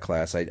take that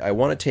class. I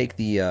want to take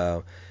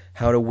the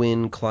How to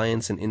Win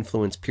Clients and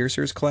Influence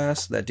Piercers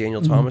class that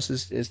Daniel Thomas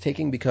is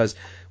taking, because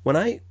when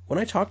I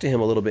talk to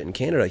him a little bit in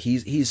Canada,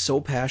 he's so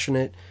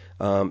passionate,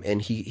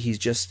 and he's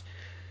just.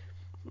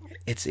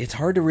 It's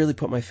hard to really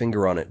put my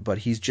finger on it, but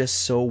he's just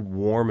so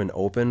warm and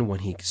open when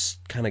he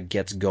kind of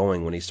gets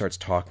going, when he starts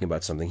talking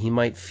about something. He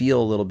might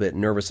feel a little bit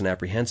nervous and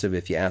apprehensive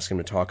if you ask him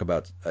to talk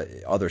about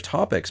other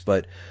topics,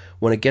 but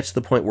when it gets to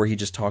the point where he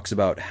just talks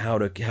about how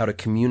to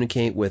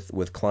communicate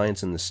with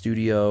clients in the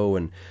studio,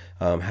 and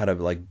how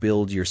to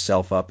build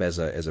yourself up as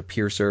a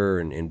piercer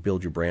and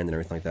build your brand and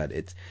everything like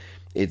that,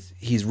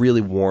 he's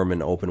really warm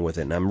and open with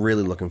it, and I'm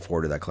really looking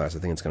forward to that class. I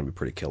think it's going to be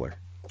pretty killer.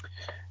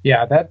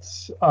 Yeah,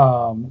 that's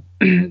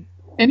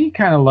any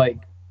kind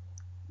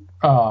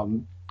of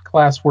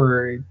class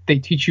where they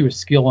teach you a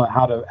skill on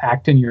how to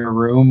act in your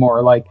room,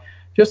 or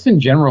just in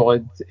general,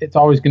 it's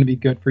always going to be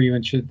good for you,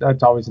 and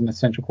that's always an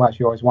essential class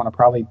you always want to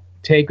probably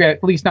take,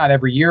 at least not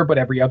every year, but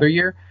every other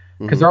year,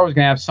 because they're always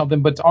going to have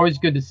something. But it's always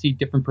good to see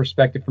different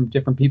perspective from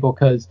different people,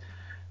 because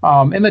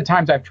in the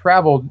times I've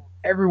traveled,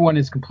 everyone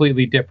is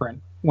completely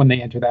different when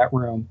they enter that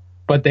room,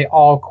 but they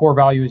all core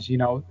values,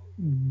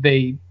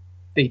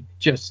 they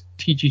just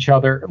teach each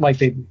other,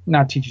 they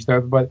not teach each other,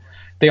 but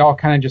they all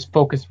kind of just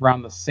focus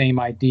around the same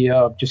idea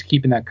of just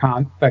keeping that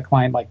client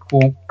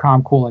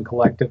calm, cool, and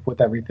collective with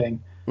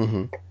everything.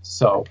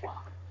 So,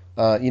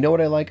 you know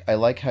what I like? I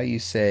like how you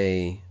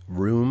say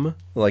room,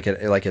 like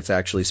it's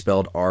actually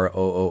spelled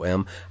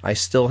ROOM. I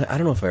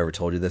don't know if I ever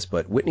told you this,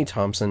 but Whitney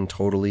Thompson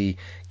totally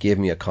gave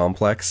me a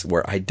complex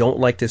where I don't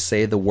like to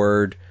say the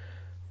word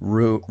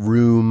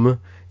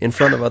room in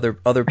front of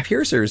other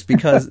piercers,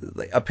 because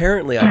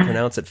apparently I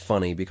pronounce it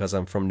funny because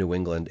I'm from New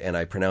England and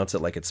I pronounce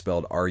it like it's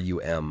spelled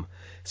RUM.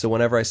 So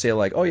whenever I say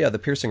oh yeah, the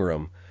piercing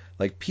room,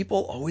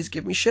 people always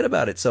give me shit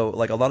about it. So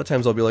a lot of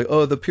times I'll be like,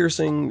 oh, the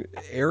piercing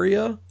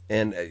area,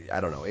 and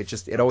I don't know,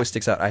 it always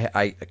sticks out.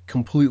 I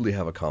completely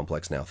have a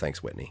complex now.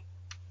 Thanks, Whitney.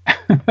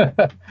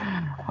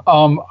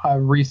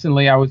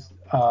 Recently I was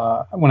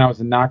when I was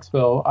in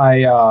Knoxville,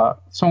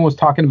 someone was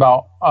talking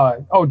about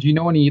do you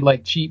know any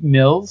cheap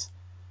mills?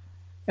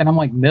 And I'm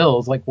like,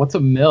 mills? What's a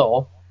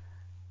mill?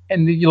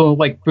 And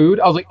food?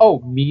 I was like, oh,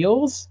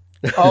 meals?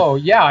 Oh,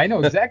 yeah, I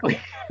know exactly.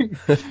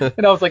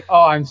 And I was like,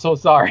 oh, I'm so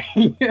sorry.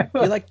 You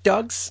like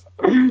dogs?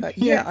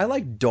 Yeah, I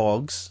like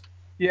dogs.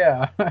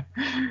 Yeah.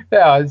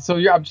 Yeah. So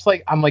I'm just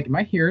am am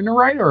I hearing her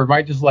right? Or am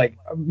I just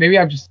maybe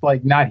I'm just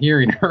not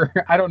hearing her?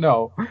 I don't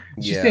know.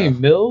 Is she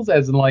saying mills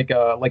as in like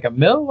a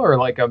mill, or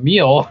a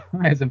meal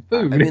as in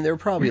food? I mean, there are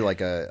probably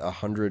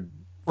 100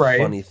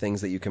 funny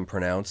things that you can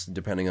pronounce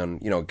depending on,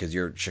 because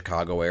you're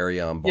Chicago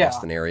area, I'm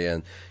Boston area,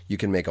 and you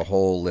can make a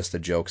whole list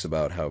of jokes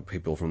about how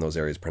people from those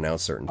areas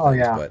pronounce certain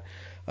things. But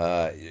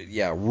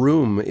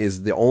room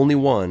is the only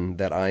one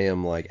that I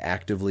am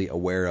actively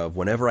aware of.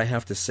 Whenever I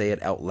have to say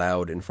it out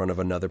loud in front of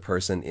another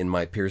person in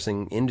my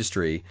piercing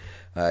industry,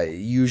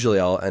 usually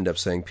I'll end up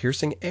saying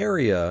piercing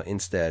area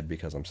instead,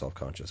 because I'm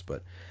self-conscious.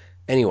 But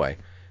anyway,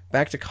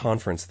 back to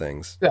conference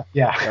things.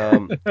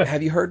 Yeah.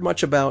 Have you heard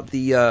much about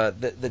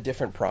the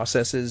different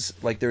processes?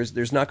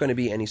 There's not going to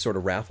be any sort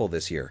of raffle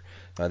this year.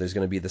 There's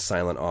going to be the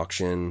silent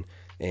auction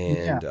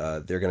and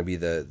they're going to be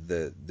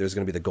there's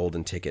going to be the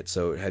golden ticket.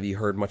 So have you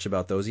heard much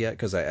about those yet?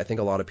 Because I think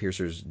a lot of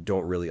piercers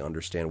don't really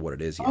understand what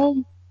it is yet.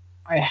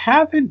 I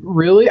haven't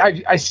really.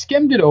 I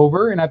skimmed it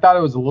over and I thought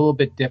it was a little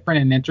bit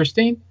different and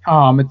interesting.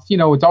 It's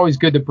it's always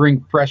good to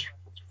bring fresh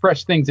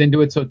things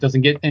into it so it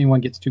doesn't get anyone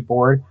gets too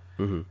bored.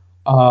 Hmm.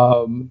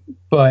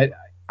 But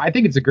I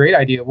think it's a great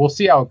idea. We'll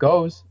see how it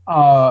goes.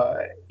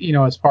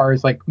 As far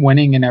as like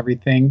winning and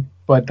everything.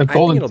 But the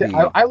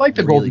I like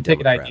the really golden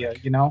ticket democratic.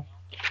 idea.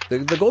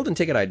 The golden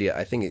ticket idea,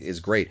 I think, is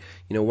great.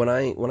 When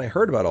I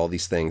heard about all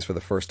these things for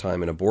the first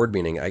time in a board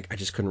meeting, I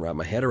just couldn't wrap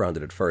my head around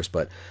it at first.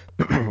 But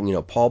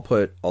Paul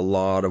put a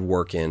lot of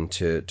work in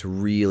to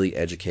really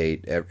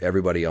educate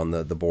everybody on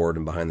the board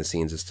and behind the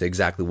scenes as to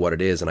exactly what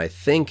it is. And I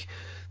think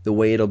the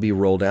way it'll be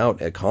rolled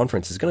out at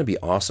conference is going to be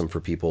awesome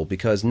for people,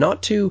 because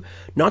not to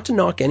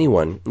knock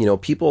anyone,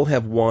 people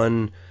have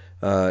won.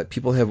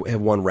 People have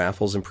won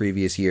raffles in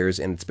previous years,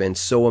 and it's been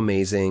so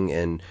amazing.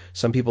 And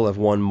some people have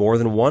won more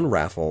than one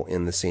raffle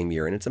in the same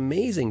year, and it's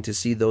amazing to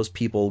see those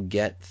people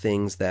get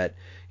things that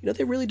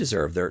they really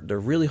deserve. They're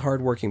really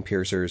hardworking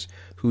piercers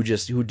who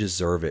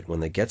deserve it when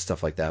they get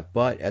stuff like that.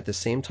 But at the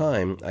same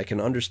time, I can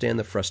understand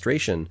the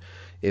frustration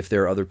if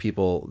there are other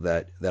people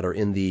that are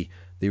in the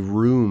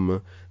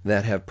room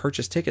that have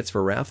purchased tickets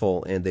for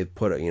raffle, and they've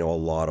put a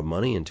lot of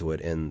money into it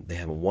and they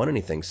haven't won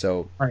anything.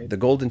 So Right. the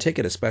golden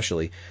ticket,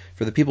 especially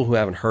for the people who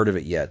haven't heard of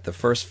it yet, the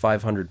first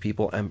 500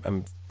 people,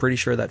 I'm pretty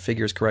sure that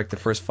figure is correct. The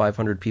first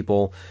 500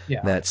 people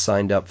that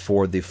signed up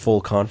for the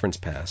full conference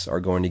pass are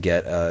going to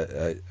get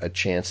a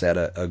chance at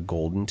a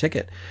golden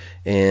ticket,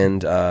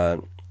 and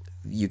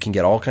you can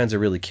get all kinds of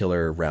really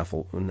killer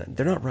raffle.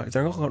 They're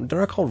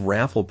not called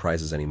raffle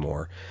prizes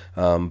anymore,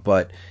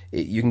 but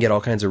you can get all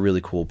kinds of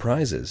really cool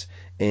prizes.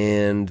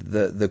 And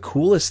the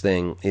coolest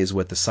thing is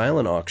with the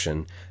silent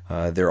auction.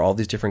 There are all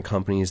these different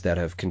companies that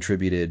have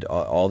contributed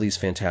all these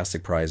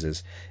fantastic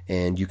prizes,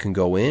 and you can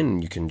go in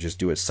and you can just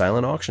do it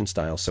silent auction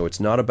style. So it's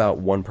not about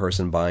one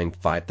person buying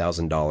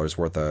 $5,000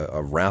 worth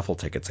of raffle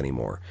tickets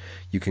anymore.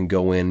 You can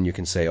go in and you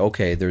can say,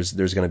 okay, there's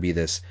going to be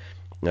this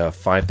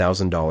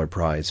 $5,000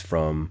 prize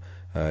from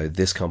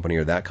this company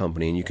or that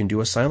company, and you can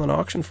do a silent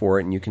auction for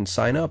it, and you can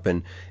sign up,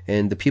 and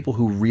the people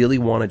who really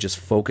want to just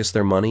focus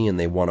their money and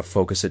they want to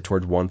focus it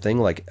towards one thing,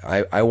 like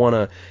I want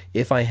to,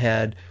 if I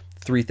had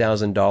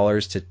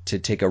 $3,000 to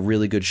take a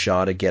really good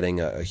shot at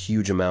getting a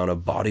huge amount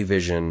of body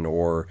vision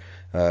or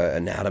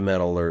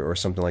anatometal or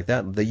something like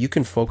that, that you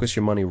can focus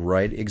your money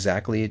right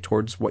exactly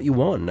towards what you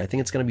want. And I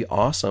think it's going to be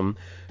awesome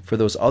for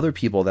those other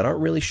people that aren't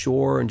really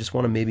sure and just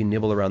want to maybe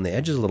nibble around the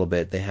edges a little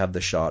bit. They have the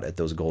shot at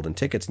those golden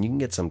tickets, and you can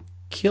get some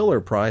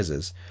killer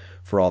prizes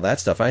for all that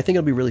stuff. And I think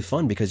it'll be really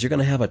fun because you're going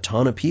to have a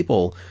ton of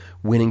people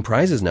winning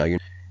prizes now.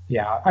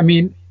 Yeah, I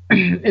mean,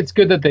 it's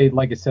good that they,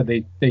 like I said,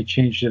 they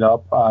changed it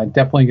up.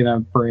 Definitely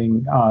going to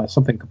bring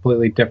something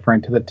completely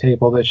different to the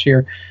table this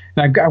year,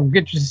 and I'm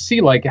good to see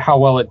like how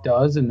well it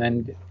does, and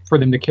then for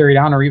them to carry it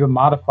on or even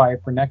modify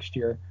it for next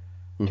year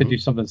to do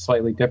something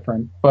slightly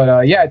different.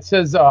 But yeah, it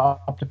says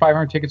up to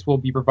 500 tickets will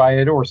be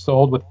provided or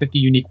sold with 50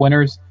 unique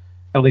winners,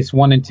 at least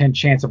 1 in 10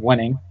 chance of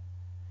winning.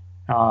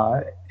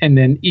 And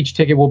then each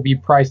ticket will be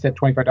priced at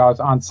 $25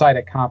 on site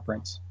at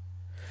conference.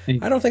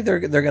 I don't think they're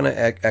going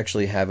to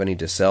actually have any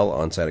to sell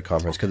on site at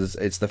conference, because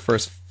it's the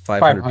first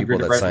 500 people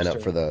that sign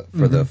up for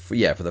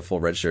the full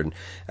registered.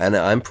 And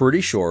I'm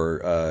pretty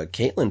sure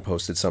Caitlin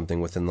posted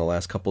something within the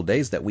last couple of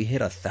days that we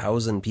hit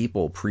 1,000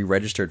 people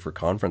pre-registered for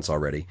conference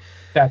already.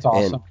 That's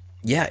awesome. And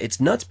yeah, it's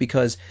nuts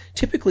because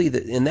typically,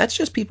 and that's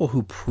just people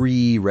who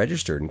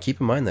pre-registered. And keep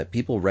in mind that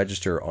people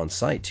register on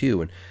site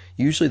too. And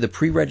usually the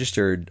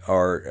pre-registered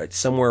are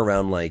somewhere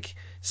around like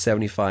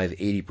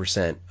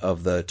 75-80%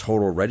 of the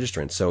total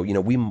registrants. So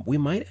we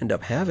might end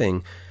up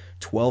having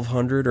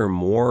 1,200 or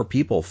more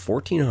people,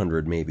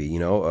 1,400 maybe,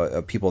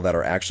 people that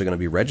are actually going to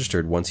be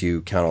registered once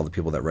you count all the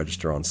people that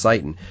register on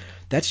site. And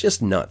that's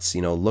just nuts.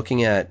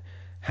 Looking at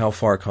how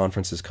far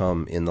conferences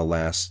come in the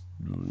last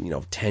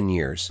 10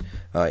 years,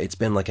 it's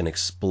been like an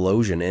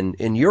explosion.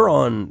 And you're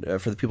on,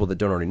 for the people that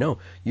don't already know,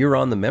 you're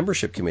on the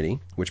membership committee,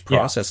 which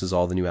processes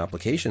all the new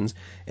applications.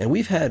 And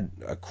we've had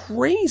a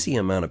crazy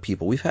amount of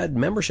people. We've had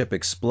membership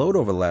explode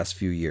over the last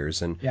few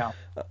years. And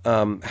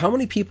how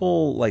many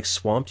people like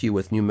swamped you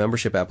with new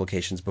membership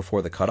applications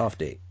before the cutoff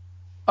date?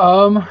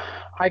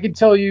 I can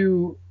tell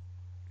you,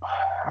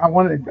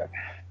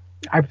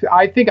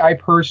 I think I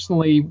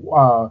personally,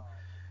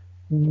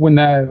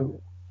 when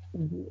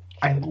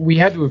we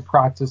had to have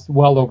processed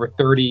well over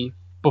 30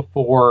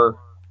 before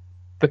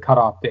the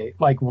cutoff date,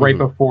 like right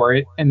before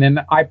it. And then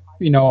I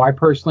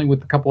personally,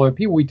 with a couple of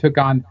people, I took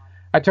on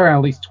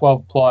at least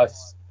 12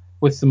 plus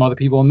with some other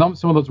people. And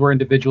some of those were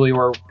individually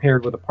or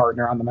paired with a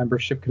partner on the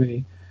membership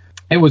committee.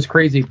 It was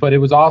crazy, but it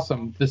was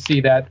awesome to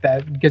see that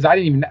because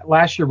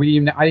last year I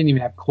didn't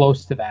even have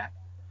close to that,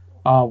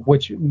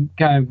 which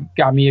kind of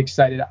got me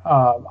excited.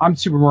 I'm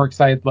super more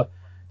excited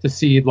to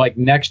see like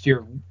next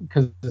year,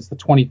 because it's the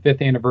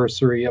 25th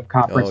anniversary of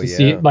conference,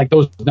 see like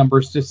those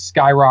numbers just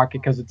skyrocket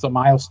because it's a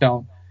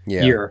milestone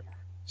year.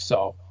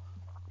 So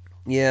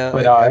yeah,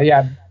 but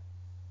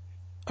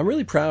I'm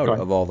really proud Go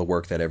ahead. of all the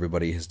work that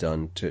everybody has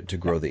done to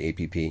grow the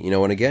APP.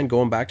 And again,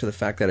 going back to the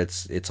fact that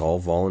it's all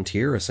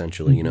volunteer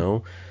essentially.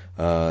 Mhm.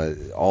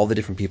 All the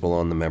different people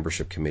on the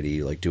membership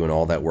committee like doing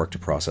all that work to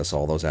process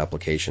all those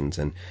applications,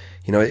 and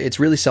it's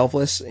really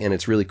selfless and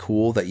it's really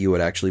cool that you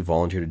would actually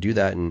volunteer to do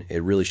that, and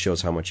it really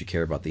shows how much you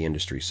care about the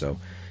industry. So,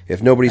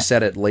 if nobody's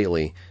said it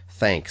lately,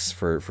 thanks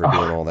for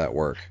doing all that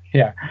work.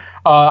 Yeah,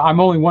 I'm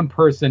only one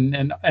person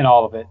in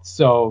all of it,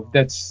 so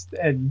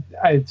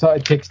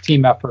it takes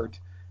team effort.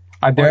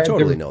 Oh, I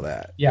totally know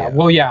that. Yeah, Yeah.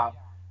 well, yeah.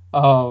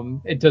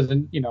 It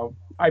doesn't,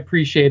 I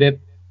appreciate it.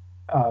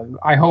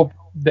 I hope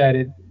that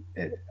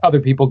other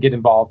people get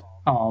involved.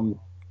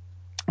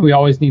 We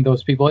always need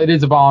those people. It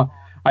is a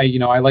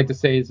I like to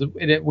say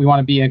we want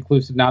to be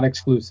inclusive, not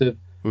exclusive.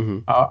 Hmm.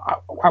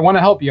 I want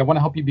to help you. I want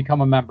to help you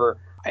become a member.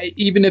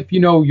 Even if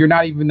you're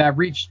not even that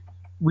reach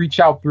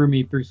out through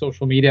me through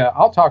social media.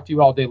 I'll talk to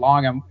you all day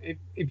long.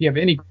 If you have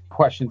any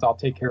questions, I'll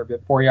take care of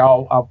it for you.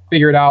 I'll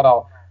figure it out.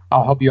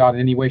 I'll help you out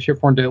in any way, shape, or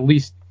form to at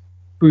least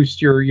boost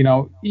your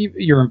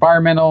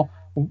environmental,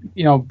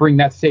 bring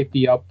that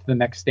safety up to the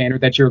next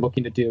standard that you're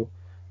looking to do.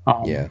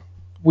 Yeah.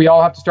 We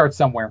all have to start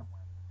somewhere.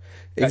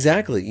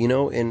 Exactly,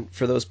 and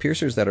for those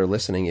piercers that are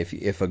listening,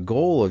 if a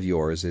goal of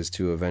yours is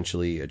to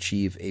eventually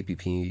achieve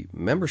APP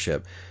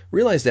membership,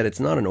 realize that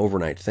it's not an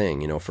overnight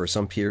thing. For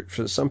some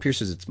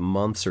piercers, it's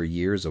months or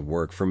years of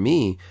work. For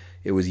me,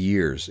 it was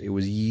years. It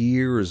was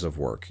years of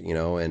work.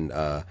 And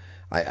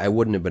I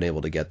wouldn't have been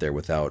able to get there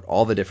without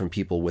all the different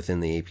people within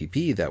the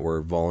APP that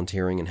were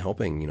volunteering and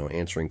helping,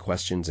 answering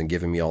questions and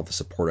giving me all the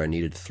support I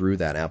needed through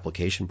that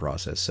application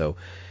process. So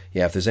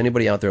yeah, if there's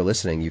anybody out there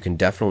listening, you can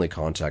definitely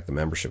contact the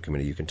membership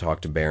committee. You can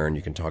talk to Baron.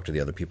 You can talk to the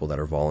other people that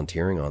are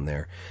volunteering on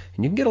there,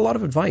 and you can get a lot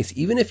of advice,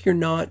 even if you're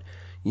not,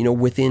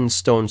 within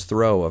stone's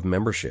throw of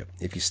membership.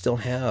 If you still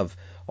have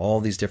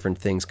all these different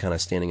things kind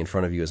of standing in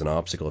front of you as an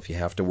obstacle, if you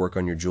have to work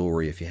on your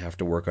jewelry, if you have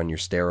to work on your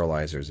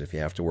sterilizers, if you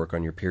have to work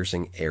on your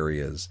piercing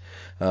areas,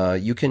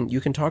 you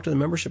can talk to the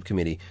membership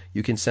committee.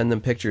 You can send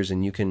them pictures,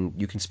 and you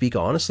can speak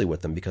honestly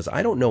with them, because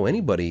I don't know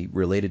anybody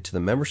related to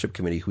the membership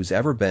committee who's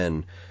ever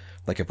been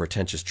like a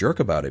pretentious jerk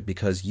about it,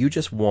 because you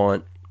just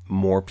want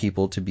more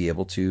people to be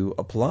able to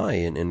apply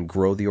and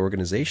grow the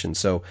organization.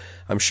 So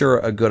I'm sure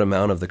a good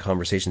amount of the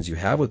conversations you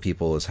have with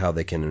people is how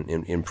they can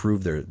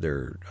improve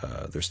their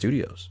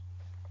studios.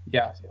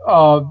 Yeah.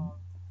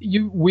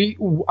 We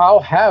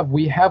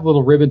have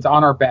little ribbons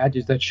on our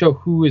badges that show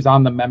who is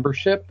on the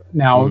membership.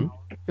 Now, Hmm.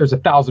 there's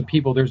 1,000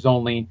 people. There's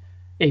only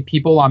 8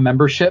 people on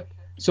membership.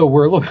 So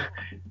we're a little,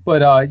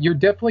 but you're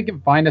definitely can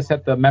find us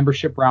at the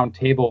membership round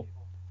table.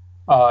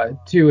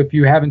 Too, if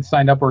you haven't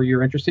signed up or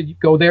you're interested, you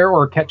go there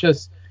or catch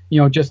us,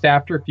 just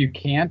after if you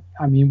can't.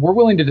 I mean, we're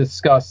willing to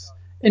discuss.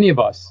 Any of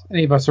us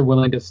are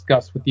willing to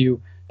discuss with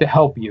you to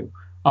help you.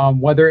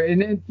 Whether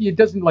and it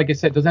doesn't, like I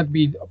said, doesn't have to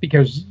be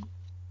because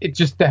it's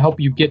just to help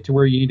you get to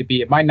where you need to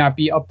be. It might not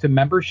be up to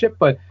membership,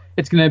 but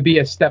it's going to be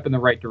a step in the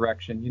right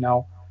direction.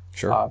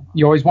 Sure.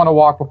 You always want to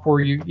walk before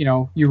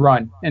you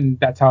run, and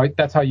that's how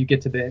you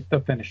get to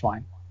the finish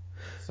line.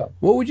 So.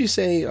 What would you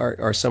say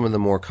are some of the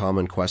more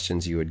common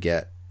questions you would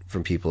get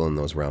from people in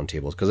those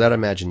roundtables? Because I'd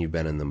imagine you've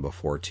been in them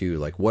before too.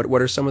 Like, what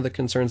are some of the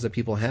concerns that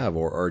people have,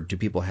 or do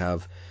people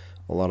have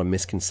a lot of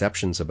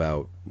misconceptions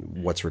about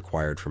what's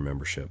required for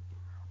membership?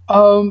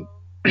 Um,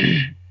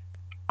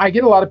 I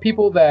get a lot of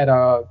people that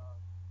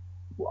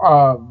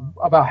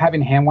about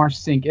having hand wash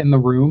sink in the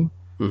room.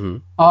 Hmm.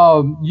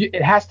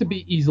 It has to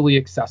be easily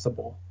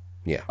accessible.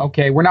 Yeah.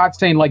 Okay, we're not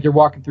saying like you're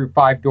walking through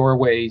 5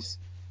 doorways,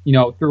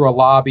 through a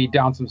lobby,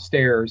 down some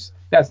stairs.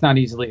 That's not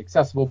easily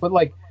accessible. But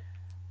like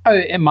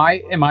in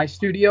my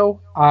studio,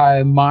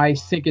 my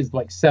sink is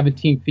like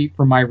 17 feet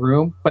from my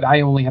room, but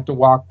I only have to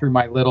walk through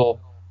my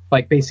little,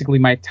 like basically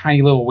my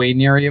tiny little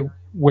waiting area,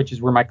 which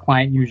is where my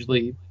client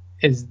usually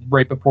is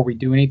right before we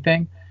do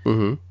anything.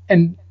 Hmm.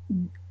 And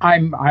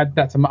I'm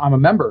a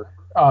member.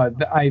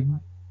 I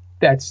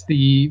that's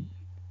the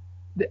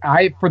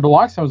I for the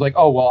longest time I was like,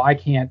 oh well, I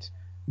can't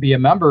be a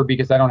member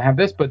because I don't have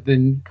this. But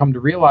then come to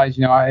realize,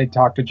 I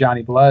talked to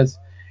Johnny Velez.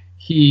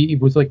 He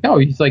was like, no,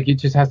 he's like, it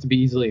just has to be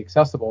easily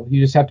accessible.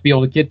 You just have to be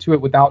able to get to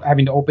it without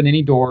having to open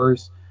any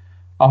doors,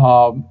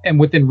 and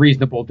within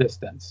reasonable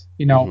distance.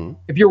 Hmm.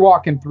 If you're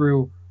walking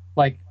through,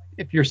 like,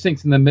 if your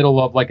sink's in the middle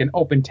of like an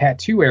open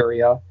tattoo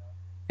area,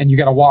 and you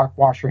got to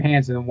wash your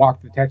hands and then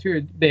walk through the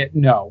tattoo,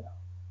 no,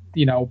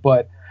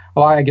 But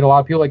I get a lot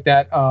of people like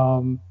that.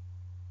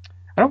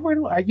 I don't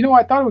really,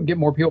 I thought it would get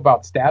more people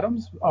about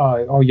statums.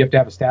 Oh, you have to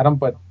have a statum,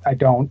 but I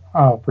don't,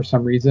 for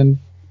some reason.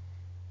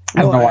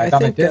 I don't Well, know why I I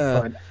thought I think did,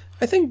 but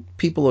I think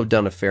people have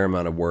done a fair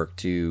amount of work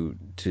to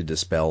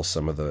dispel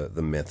some of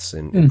the myths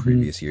in hmm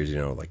previous years.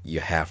 Like you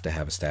have to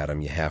have a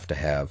statum, you have to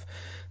have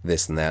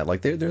this and that.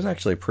 Like there's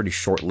actually a pretty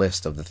short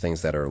list of the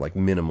things that are like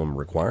minimum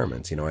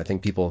requirements. I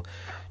think people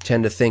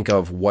tend to think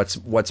of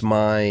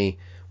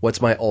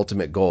what's my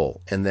ultimate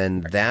goal? And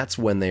then that's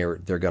when they're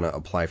going to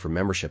apply for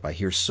membership. I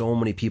hear so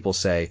many people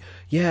say,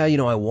 yeah,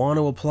 I want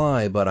to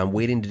apply, but I'm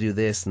waiting to do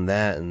this and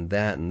that and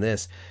that and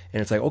this.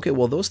 And it's like, okay,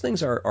 well, those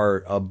things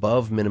are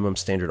above minimum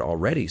standard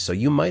already. So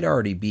you might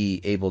already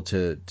be able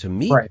to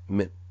meet, Right.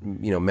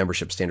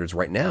 membership standards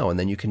right now, and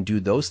then you can do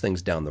those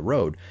things down the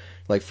road.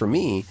 Like for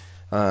me,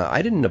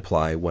 I didn't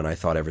apply when I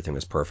thought everything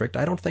was perfect.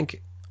 I don't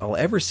think I'll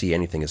ever see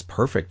anything as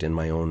perfect in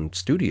my own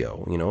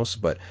studio,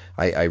 but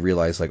I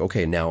realized like,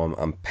 okay, now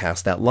I'm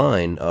past that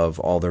line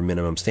of all their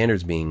minimum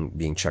standards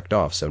being checked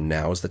off. So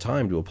now is the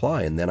time to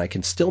apply, and then I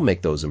can still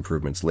make those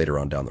improvements later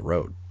on down the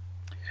road.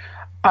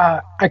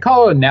 I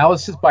call it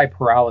analysis by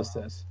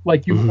paralysis.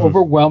 Like you Hmm.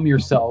 overwhelm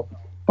yourself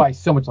by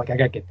so much. Like I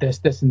gotta get this,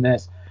 this, and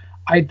this.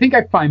 I think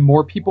I find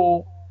more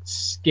people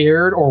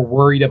scared or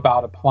worried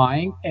about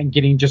applying and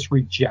getting just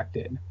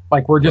rejected.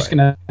 Like we're just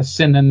Right. gonna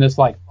send them this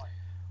like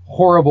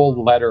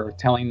horrible letter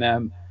telling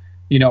them,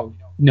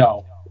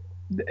 no,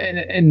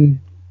 and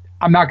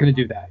I'm not gonna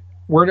do that.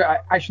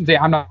 I shouldn't say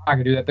I'm not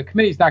gonna do that. The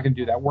committee's not gonna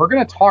do that. We're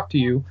gonna talk to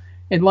you,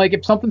 and like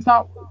if something's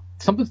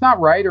not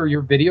right or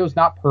your video's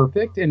not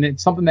perfect and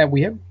it's something that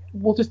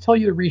we'll just tell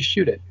you to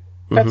reshoot it.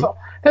 That's Hmm. all.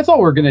 That's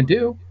all we're gonna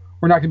do.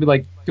 We're not gonna be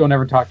like, don't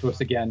ever talk to us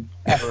again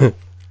ever.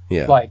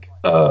 Yeah. Like,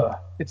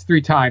 it's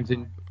 3 times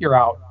and you're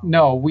out.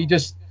 No, we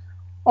just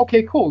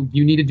okay, cool.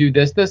 You need to do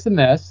this, this, and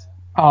this.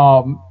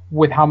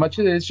 With how much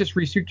it is, just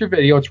reshoot your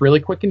video. It's really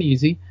quick and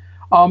easy.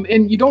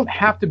 And you don't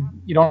have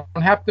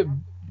to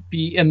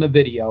be in the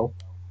video.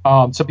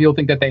 Some people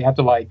think that they have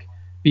to like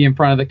be in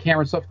front of the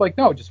camera and stuff. Like,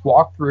 no, just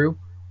walk through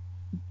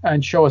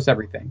and show us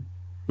everything.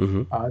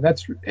 Hmm.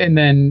 And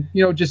then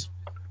just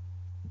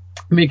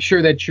make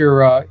sure that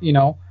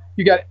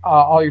you got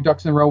all your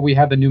ducks in a row. We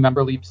have the new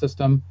member leap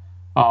system,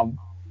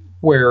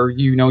 where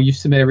you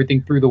submit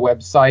everything through the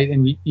website,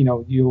 and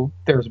you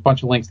there's a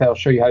bunch of links that'll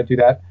show you how to do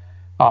that.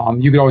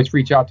 You can always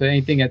reach out to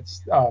anything at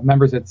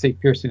members at Safe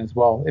Pearson as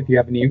well if you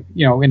have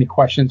any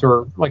questions,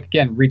 or like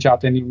again reach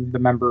out to any of the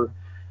member,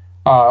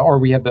 or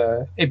we have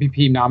the APP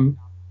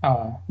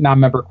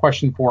non-member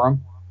question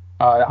forum.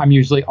 I'm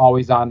usually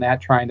always on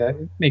that, trying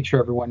to make sure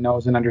everyone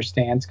knows and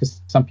understands,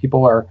 because some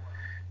people are,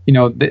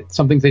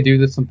 some things they do,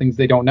 that some things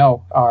they don't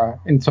know,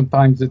 and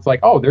sometimes it's like,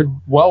 oh, they're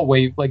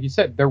way, like you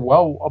said, they're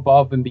well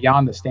above and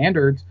beyond the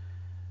standards.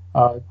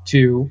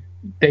 To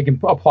They can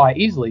apply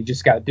easily.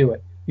 Just got to do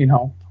it.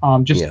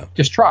 Just Yeah.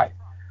 just try.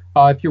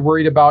 If you're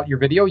worried about your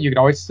video, you can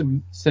always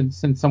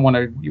send someone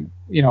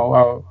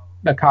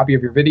a copy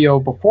of your video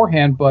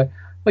beforehand. But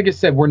like I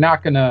said, we're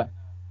not gonna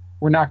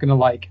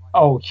like,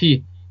 oh,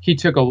 he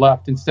took a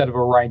left instead of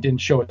a right,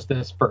 didn't show us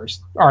this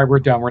first. All right, we're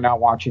done. We're not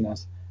watching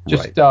this.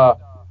 Right.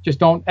 Just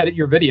don't edit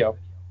your video.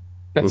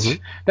 That's Hmm.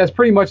 that's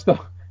pretty much the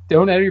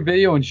don't edit your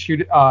video and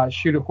shoot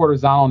it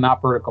horizontal,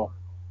 not vertical.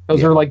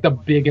 Those Yeah. are like the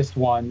biggest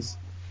ones.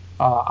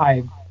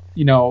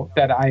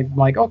 That I'm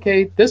like,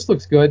 okay, this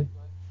looks good,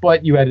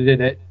 but you edited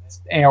it,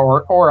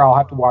 or I'll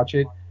have to watch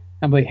it.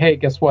 I'm like, hey,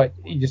 guess what?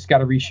 You just got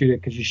to reshoot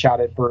it because you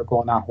shot it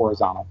vertical and not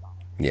horizontal.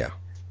 Yeah.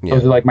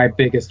 Those Yeah. are like my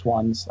biggest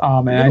ones.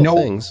 And I Little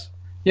know, things.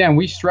 yeah, and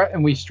we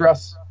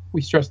stress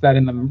that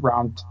in the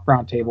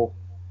round table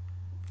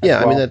as Yeah,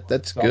 I mean well.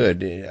 that's So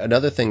good.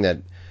 Another thing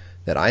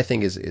that I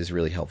think is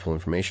really helpful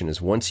information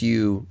is once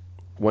you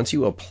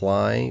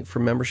apply for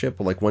membership,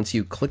 like once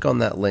you click on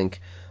that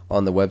link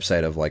on the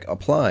website of like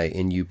apply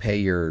and you pay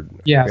your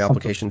yeah, your something.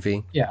 application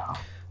fee, Yeah,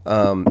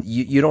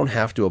 you don't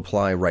have to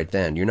apply right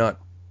then. You're not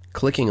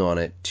clicking on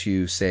it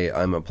to say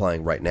I'm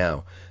applying right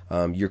now.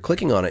 You're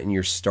clicking on it and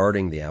you're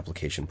starting the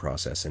application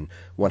process. And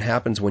what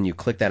happens when you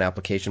click that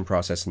application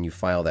process and you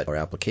file that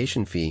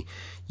application fee,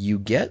 you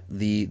get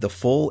the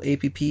full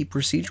APP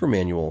procedure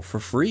manual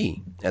for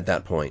free at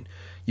that point.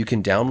 You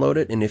can download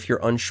it, and if you're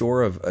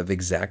unsure of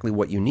exactly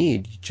what you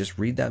need, just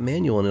read that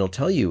manual and it'll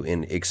tell you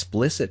in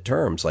explicit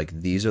terms, like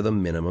these are the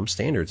minimum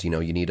standards. You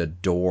need a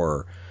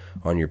door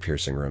on your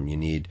piercing room. You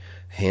need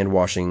hand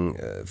washing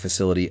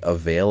facility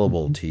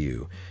available to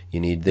you. You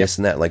need yep, this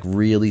and that, like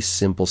really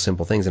simple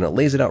things, and it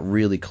lays it out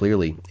really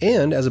clearly.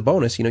 And as a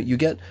bonus, you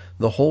get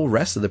the whole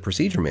rest of the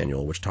procedure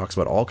manual, which talks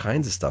about all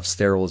kinds of stuff,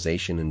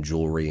 sterilization and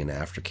jewelry and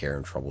aftercare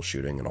and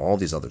troubleshooting and all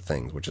these other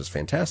things, which is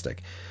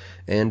fantastic.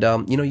 And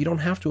you don't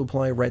have to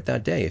apply right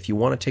that day. If you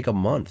want to take a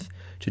month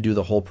to do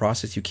the whole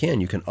process, you can.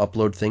 You can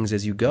upload things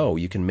as you go.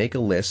 You can make a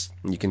list,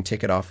 you can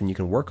tick it off, and you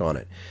can work on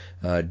it.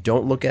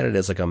 Don't look at it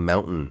as like a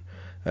mountain.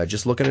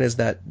 Just look at it as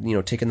that,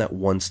 taking that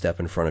one step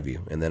in front of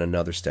you, and then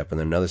another step, and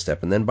then another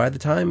step, and then by the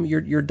time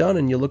you're done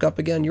and you look up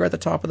again, you're at the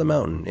top of the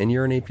mountain, and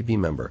you're an APP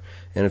member,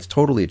 and it's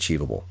totally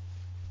achievable.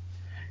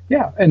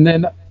 yeah. And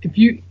then if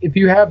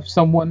you have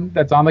someone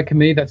that's on the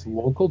committee that's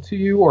local to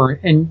you, or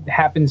and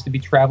happens to be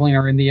traveling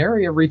or in the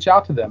area, reach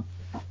out to them.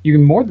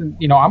 I'm more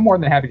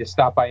than happy to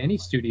stop by any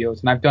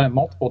studios, and I've done it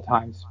multiple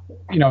times.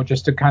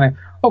 Just to kind of,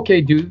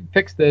 okay, do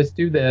fix this,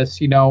 do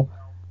this.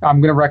 I'm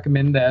going to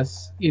recommend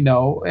this.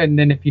 And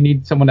then if you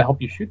need someone to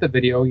help you shoot the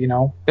video,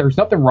 there's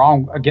nothing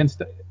wrong or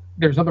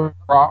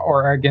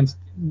against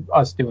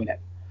us doing it.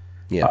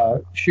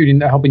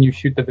 helping you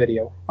shoot the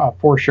video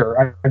for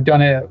sure. I've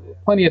done it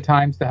plenty of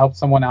times to help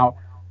someone out,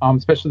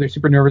 especially if they're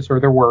super nervous or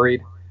they're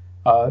worried.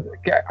 I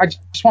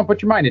just want to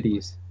put your mind at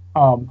ease.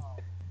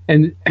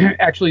 And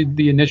actually,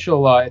 the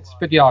initial it's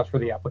 $50 for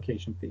the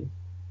application fee.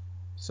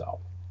 So.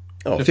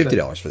 Oh,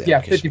 $50 for the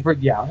application.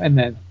 And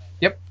then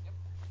yep.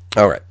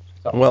 All right.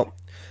 So. Well,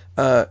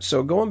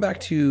 so going back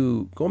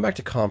to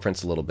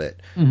conference a little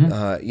bit,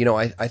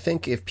 I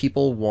think if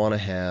people want to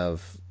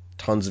have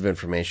tons of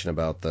information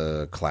about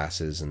the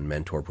classes and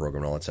mentor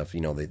program and all that stuff,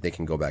 they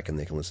can go back and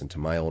they can listen to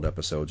my old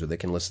episodes, or they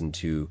can listen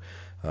to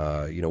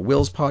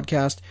Will's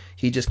podcast.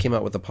 He just came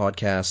out with a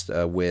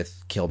podcast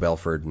with Kale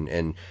Belford,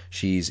 and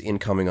she's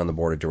incoming on the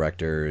board of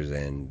directors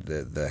and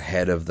the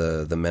head of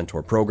the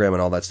mentor program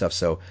and all that stuff.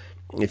 So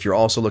if you're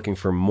also looking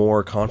for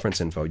more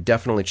conference info,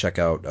 definitely check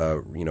out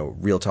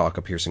Real Talk,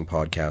 a Piercing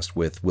podcast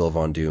with Will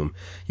Von Doom.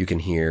 You can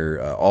hear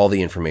all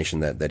the information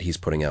that he's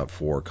putting out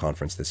for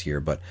conference this year.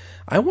 But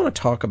I want to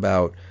talk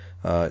about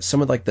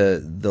some of like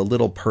the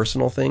little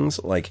personal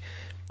things, like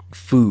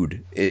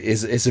food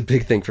is a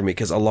big thing for me,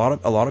 because a lot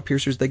of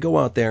piercers, they go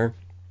out there,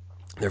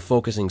 they're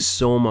focusing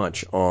so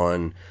much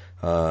on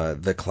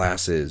the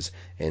classes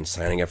and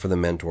signing up for the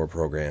mentor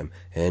program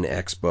and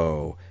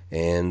expo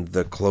and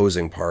the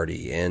closing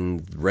party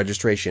and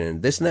registration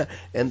and this and that,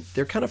 and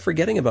they're kind of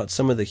forgetting about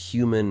some of the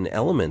human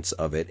elements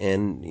of it.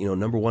 And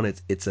number one,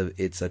 it's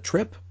a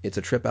trip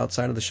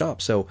outside of the shop.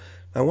 So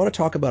I want to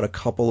talk about a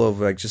couple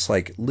of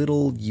like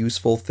little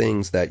useful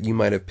things that you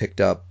might have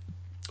picked up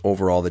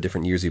over all the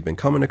different years you've been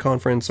coming to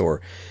conference,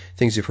 or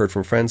things you've heard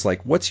from friends.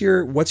 Like, what's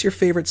your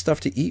favorite stuff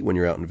to eat when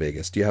you're out in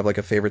Vegas? Do you have like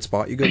a favorite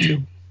spot you go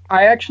to?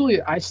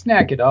 I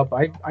snack it up.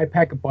 I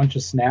pack a bunch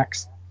of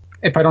snacks.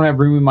 If I don't have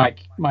room in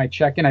my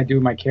check-in, I do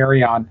my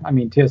carry-on. I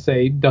mean,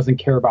 TSA doesn't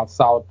care about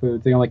solid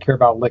foods; they only care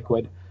about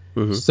liquid.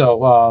 Mm-hmm.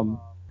 So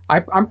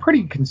I'm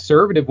pretty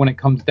conservative when it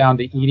comes down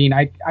to eating.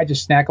 I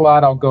just snack a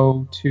lot. I'll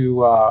go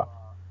to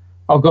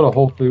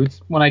Whole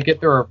Foods when I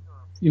get there, or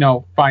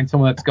find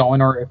someone that's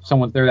going, or if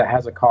someone's there that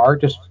has a car,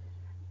 just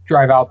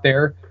drive out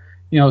there,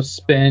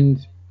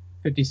 spend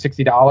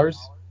 $50-$60,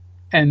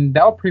 and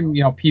that'll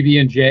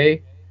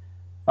PB&J.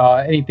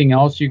 Anything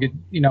else you could,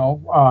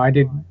 I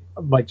did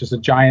like just a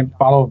giant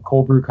bottle of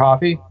cold brew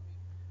coffee,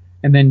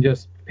 and then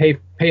just pay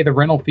the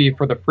rental fee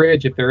for the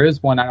fridge if there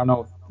is one. I don't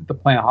know if the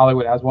Planet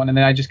Hollywood has one, and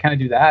then I just kind of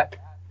do that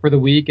for the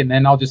week, and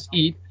then I'll just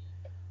eat.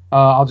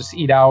 I'll just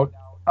eat out.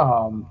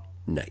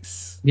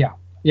 Nice. Yeah,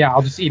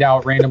 I'll just eat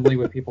out randomly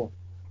with people.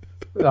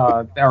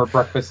 Or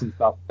breakfast and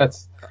stuff.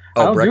 Breakfast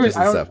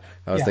and stuff.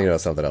 I was thinking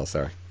about something else.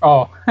 Sorry.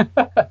 Oh.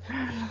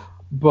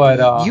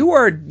 But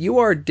you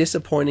are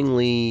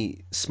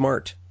disappointingly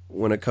smart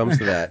when it comes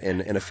to that,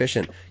 and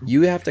efficient.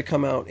 You have to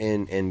come out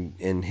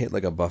and hit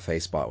like a buffet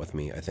spot with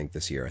me, I think,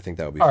 this year. I think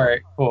that would be fun. All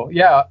right, cool.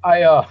 Yeah,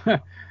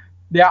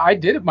 I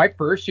did it my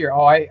first year.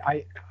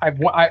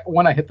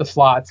 One, I hit the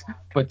slots,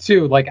 but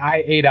two, like,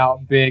 I ate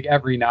out big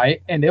every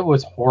night, and it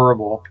was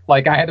horrible.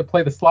 Like, I had to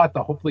play the slot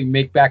to hopefully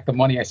make back the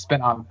money I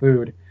spent on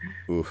food.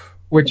 Oof.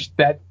 Which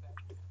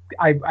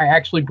I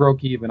actually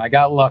broke even. I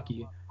got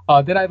lucky.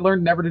 Then I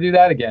learned never to do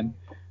that again.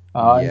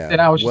 Yeah.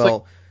 And I was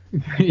just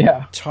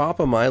yeah.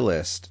 Top of my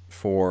list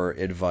for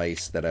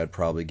advice that I'd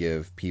probably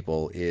give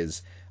people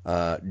is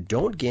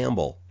don't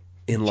gamble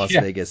in Las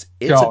Vegas.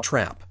 It's a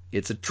trap.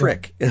 It's a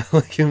trick.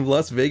 Like,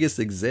 Las Vegas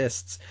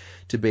exists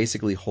to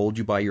basically hold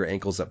you by your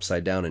ankles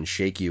upside down and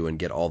shake you and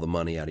get all the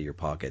money out of your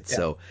pocket. Yeah.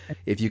 So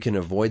if you can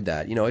avoid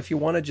that, if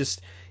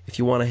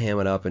you want to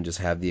ham it up and just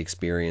have the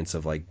experience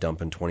of like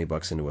dumping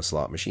 $20 into a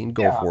slot machine,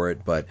 go for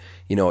it. But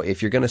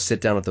if you're going to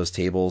sit down at those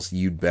tables,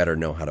 you'd better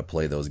know how to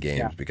play those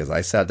games, because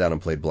I sat down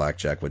and played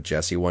blackjack with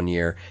Jesse one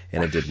year,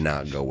 and it did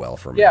not go well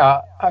for me.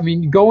 Yeah, I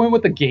mean, go in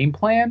with a game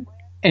plan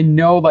and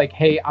know, like,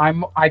 hey,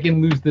 I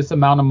can lose this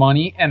amount of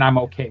money and I'm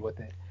okay with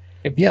it.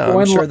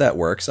 I'm sure that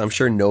works. I'm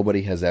sure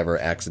nobody has ever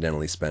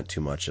accidentally spent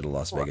too much at a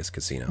Las Vegas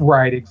casino.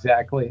 Right,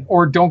 exactly.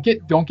 Or don't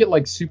get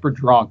like super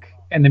drunk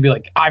and then be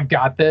like, I've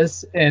got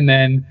this, and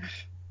then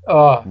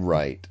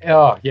right.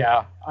 Oh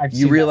yeah.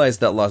 You realize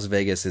that Las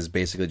Vegas is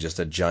basically just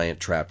a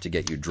giant trap to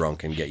get you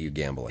drunk and get you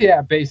gambling.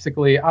 Yeah,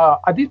 basically.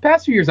 These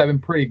past 2 years I've been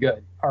pretty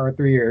good. Or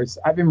 3 years.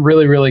 I've been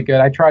really, really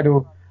good. I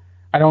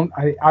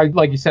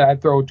like you said,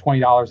 I'd throw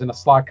 $20 in a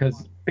slot,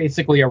 because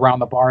basically around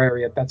the bar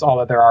area, that's all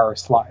that there are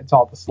slots. It's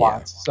all the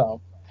slots. Yeah.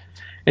 So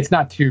it's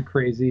not too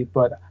crazy,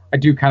 but I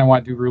do kind of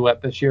want to do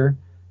roulette this year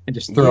and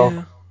just throw.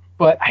 Yeah.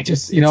 But I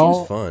just, it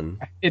seems fun.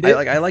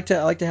 I like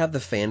to have the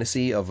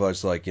fantasy of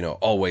us, like,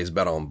 always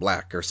bet on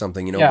black or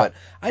something, but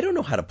I don't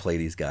know how to play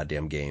these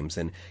goddamn games.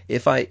 And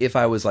if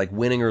I was like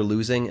winning or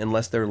losing,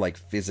 unless they're like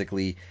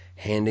physically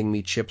handing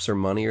me chips or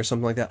money or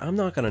something like that, I'm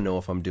not going to know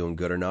if I'm doing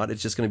good or not.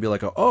 It's just going to be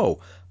like,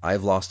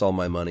 I've lost all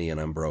my money and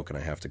I'm broke and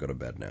I have to go to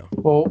bed now.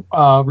 Well,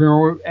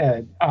 remember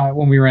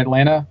when we were in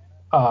Atlanta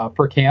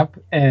for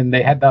camp, and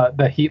they had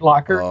the heat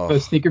locker, Oh the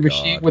sneaker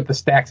machine God. with the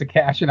stacks of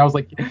cash, and I was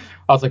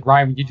like,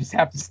 Ryan, you just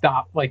have to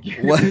stop. Like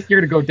What?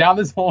 you're gonna go down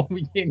this hole, and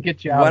we can't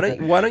get you out of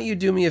it. Why don't you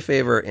do me a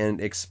favor and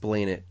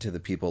explain it to the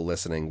people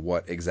listening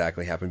what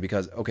exactly happened?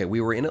 Because okay, we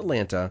were in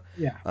Atlanta.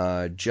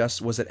 Yeah.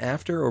 Just was it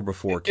after or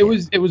before It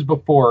camp? was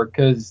before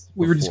because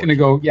we were just Before gonna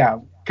camp. go, yeah,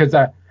 because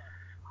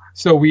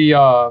so we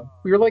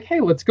were like,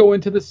 hey, let's go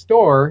into the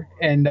store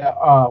and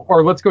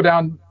or let's go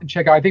down and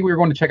check out. I think we were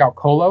going to check out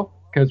Colo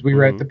because we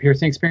were at Mm-hmm. the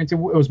piercing experience. It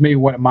was maybe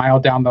a mile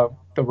down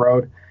the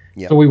road.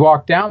 So Yep. we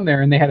walked down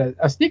there and they had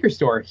a sneaker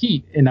store,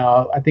 Heat, in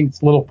I think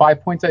it's Little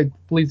Five Points, I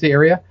believe is the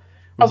area.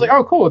 I was Mm-hmm. like,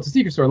 oh, cool, it's a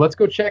sneaker store. Let's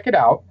go check it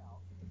out.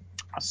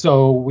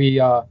 So we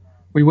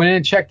went in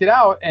and checked it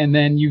out, and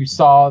then you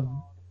saw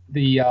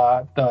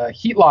the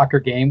Heat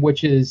Locker game,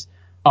 which is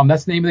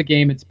that's the name of the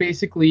game. It's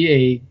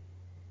basically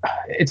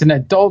it's an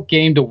adult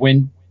game to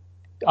win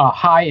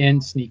high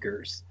end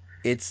sneakers.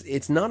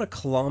 It's not a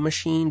claw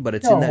machine, but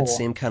it's in that No,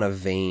 same kind of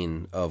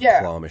vein of yeah,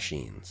 claw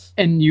machines.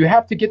 and you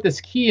have to get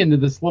this key into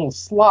this little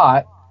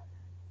slot,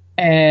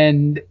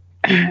 and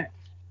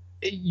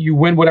you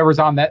win whatever's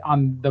on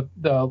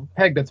the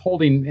peg that's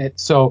holding it.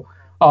 So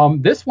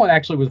this one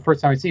actually was the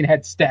first time I've seen it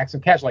had stacks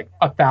of cash, like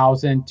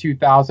 1,000,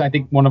 2,000. I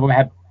think one of them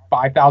had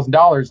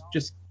 $5,000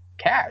 just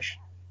cash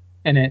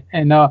in it,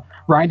 and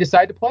Ryan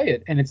decided to play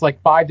it, and it's like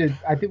I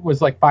think it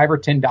was like $5 or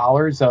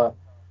 $10 a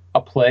Per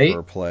play.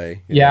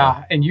 play. Yeah.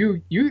 Yeah, and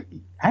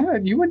I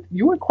don't know,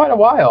 you went quite a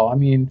while. I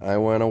mean, I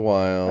went a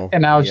while.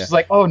 and I was Yeah. just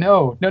like, oh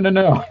no, no, no,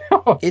 no,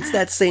 no. It's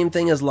that same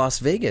thing as Las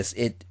Vegas.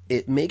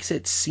 It makes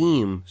it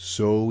seem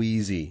so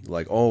easy.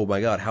 Like, oh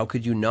my God, how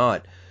could you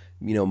not,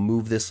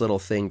 move this little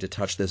thing to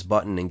touch this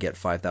button and get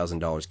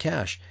 $5,000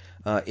 cash?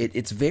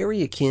 It's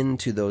very akin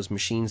to those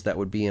machines that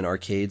would be in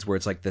arcades where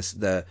it's like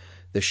the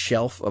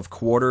shelf of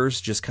quarters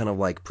just kind of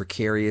like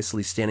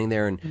precariously standing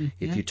there, and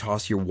if you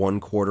toss your one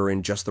quarter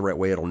in just the right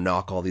way, it'll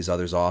knock all these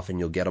others off and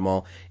you'll get them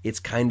all. It's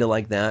kind of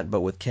like that,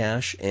 but with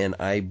cash. And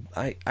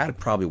I'd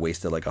probably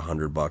wasted like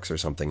 $100 or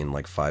something in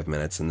like 5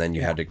 minutes, and then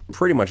you Yeah, had to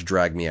pretty much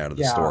drag me out of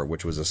the yeah, store,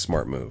 which was a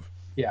smart move.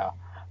 yeah.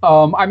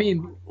 I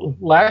mean,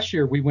 last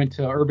year we went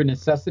to Urban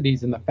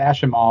Necessities in the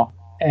Fashion Mall,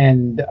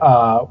 and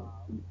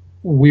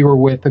we were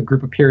with a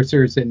group of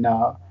piercers, and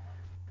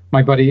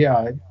my buddy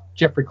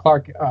Jeffrey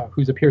Clark,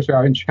 who's a piercer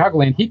out in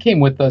Chicagoland. He came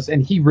with us,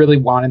 and he really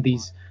wanted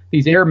these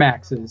Air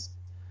Maxes,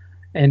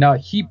 and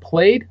he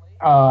played.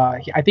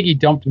 I think he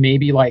dumped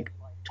maybe like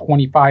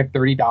 25,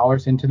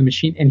 $30 into the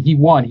machine, and he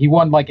won. He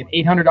won like an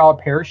 $800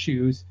 pair of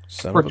shoes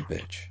Son for of a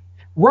bitch.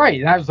 right.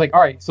 And I was like,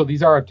 all right, so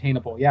these are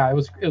obtainable. Yeah, it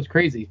was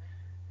crazy.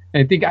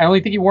 And I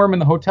only think he wore them in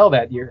the hotel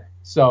that year,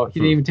 so he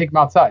didn't Hmm. even take them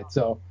outside.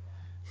 So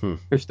Hmm.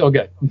 they're still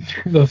good.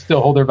 They'll still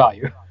hold their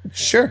value.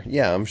 Sure.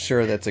 Yeah, I'm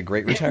sure that's a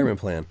great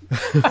retirement plan.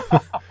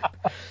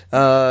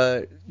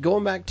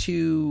 Going back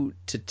to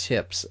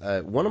tips,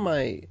 one of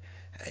my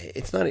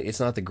it's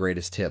not the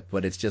greatest tip,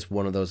 but it's just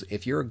one of those.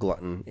 If you're a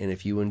glutton and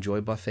if you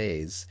enjoy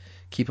buffets,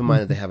 keep in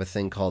mind that they have a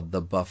thing called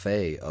the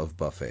buffet of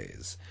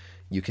buffets.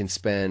 You can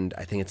spend,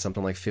 I think it's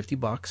something like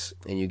 $50,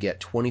 and you get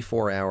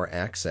 24-hour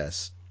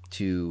access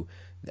to,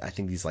 I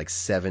think, these like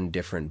 7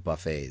 different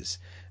buffets.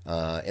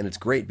 And it's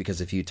great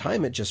because if you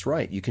time it just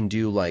right, you can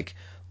do like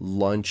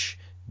lunch,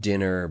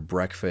 dinner,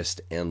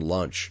 breakfast, and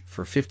lunch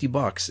for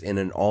 $50 in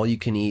an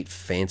all-you-can-eat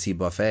fancy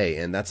buffet.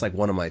 And that's like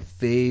one of my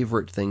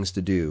favorite things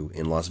to do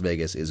in Las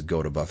Vegas is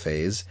go to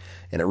buffets.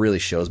 And it really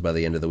shows by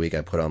the end of the week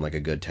I put on like a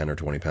good 10 or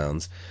 20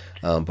 pounds.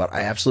 But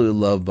I absolutely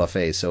love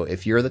buffets. So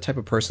if you're the type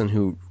of person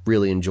who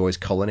really enjoys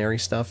culinary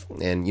stuff,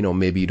 and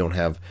maybe you don't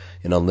have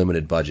an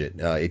unlimited budget,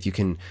 if you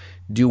can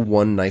do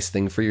one nice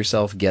thing for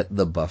yourself, get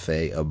the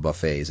buffet of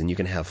buffets, and you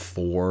can have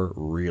 4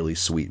 really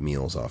sweet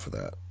meals off of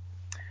that.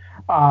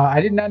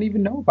 I did not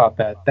even know about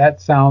that.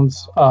 That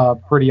sounds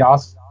pretty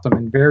awesome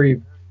and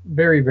very,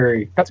 very,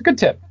 very. That's a good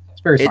tip.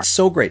 It's very It's smart.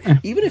 so great.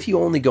 Even if you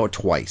only go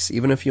twice,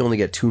 even if you only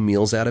get 2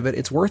 meals out of it,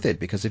 it's worth it,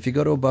 because if you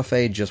go to a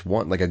buffet, just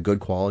one, like a good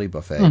quality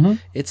buffet, Hmm.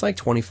 it's like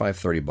 25,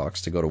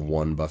 $30 to go to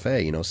one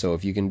buffet. So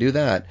if you can do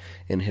that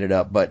and hit it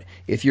up. But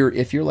if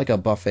you're like a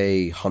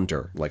buffet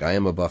hunter, like I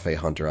am a buffet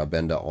hunter, I've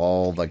been to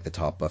all like the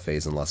top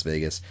buffets in Las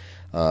Vegas.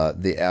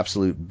 The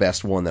absolute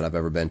best one that I've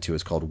ever been to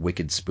is called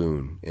Wicked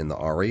Spoon in the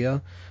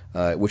Aria.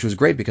 Which was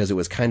great because it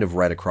was kind of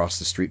right across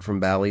the street from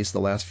Bally's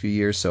the last few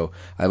years. So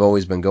I've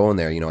always been going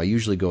there. I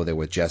usually go there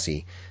with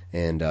Jesse,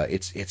 and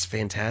it's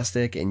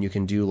fantastic. And you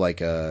can do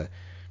like a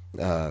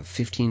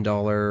 $15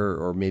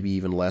 or maybe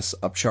even less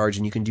upcharge,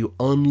 and you can do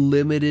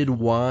unlimited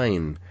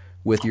wine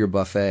with your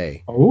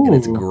buffet, and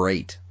it's Ooh,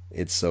 great.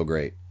 It's so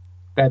great.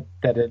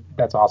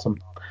 that's awesome.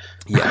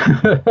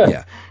 Yeah,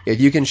 yeah. If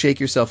you can shake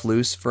yourself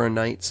loose for a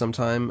night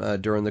sometime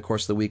during the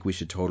course of the week, we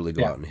should totally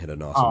go Yeah, out and hit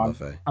an awesome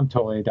buffet. I'm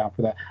totally down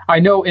for that. I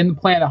know in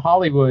Planet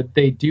Hollywood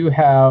they do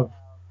have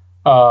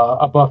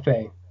a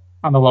buffet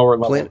on the lower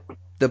Planet level.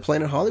 the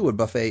Planet Hollywood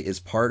buffet is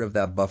part of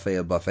that buffet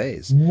of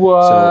buffets.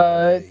 What?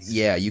 So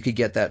yeah, you could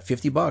get that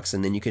 $50,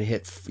 and then you could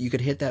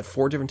hit that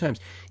 4 different times.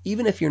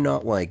 Even if you're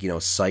not like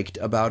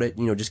psyched about it,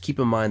 just keep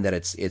in mind that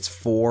it's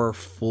 4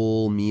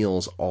 full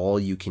meals, all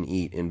you can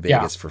eat in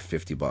Vegas for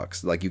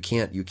 $50. Like you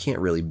can't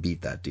really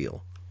beat that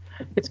deal.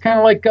 It's kind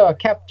of like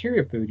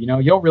cafeteria food. You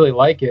don't really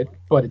like it,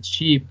 but it's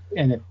cheap,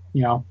 and it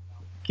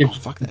gives. Oh,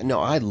 fuck that! No,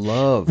 I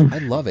love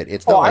it.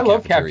 It's not like I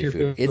love cafeteria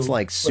food. It's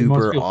like but most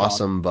super people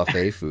awesome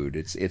buffet food.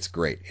 It's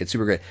great. It's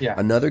super great. Yeah.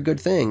 Another good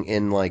thing,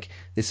 and like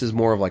this is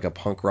more of like a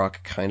punk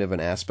rock kind of an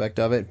aspect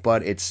of it,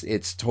 but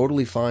it's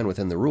totally fine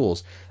within the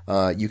rules.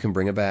 You can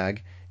bring a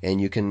bag, and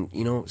you can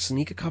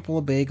sneak a couple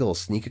of bagels,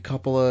 sneak a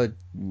couple of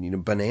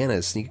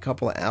bananas, sneak a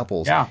couple of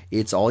apples. Yeah.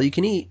 It's all you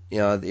can eat.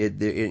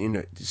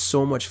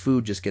 So much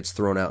food just gets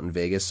thrown out in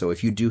Vegas. So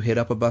if you do hit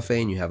up a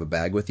buffet and you have a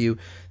bag with you,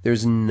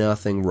 there's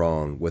nothing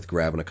wrong with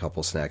grabbing a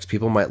couple snacks.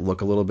 People might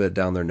look a little bit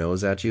down their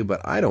nose at you,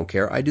 but I don't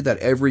care. I do that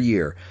every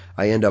year.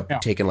 I end up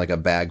taking like a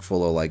bag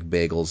full of like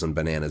bagels and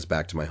bananas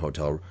back to my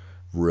hotel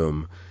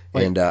room,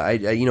 and I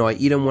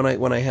eat them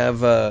when I have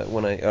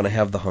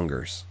the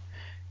hungers.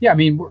 Yeah, I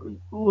mean,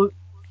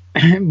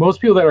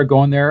 most people that are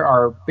going there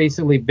are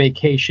basically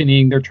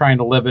vacationing. They're trying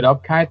to live it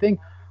up, kind of thing.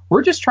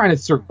 We're just trying to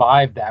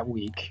survive that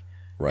week.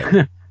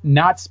 Right.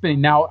 Not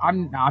spending. Now,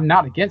 I'm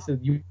not against it.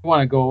 You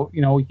want to go,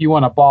 you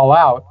want to ball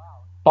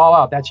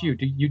out. That's you.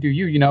 You do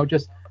you.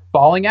 Just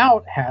balling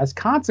out has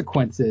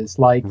consequences,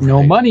 like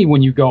no money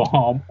when you go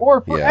home,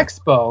 or for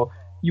Expo,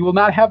 you will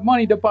not have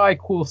money to buy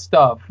cool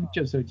stuff.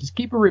 Just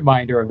keep a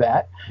reminder of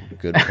that.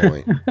 Good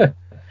point.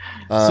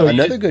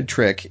 Another good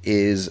trick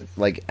is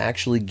like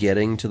actually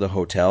getting to the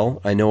hotel.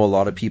 I know a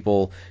lot of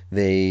people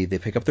they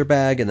pick up their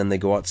bag and then they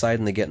go outside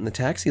and they get in the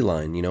taxi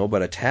line,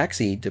 but a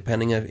taxi,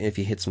 depending on if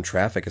you hit some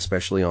traffic,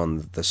 especially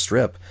on the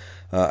strip,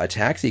 a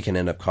taxi can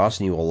end up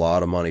costing you a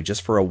lot of money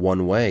just for a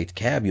one-way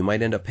cab. You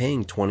might end up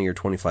paying $20 or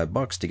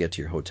 $25 to get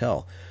to your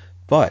hotel.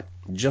 But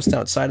just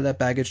outside of that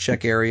baggage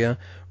check area,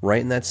 right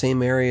in that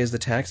same area as the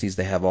taxis,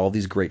 they have all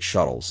these great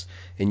shuttles.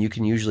 And you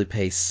can usually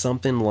pay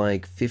something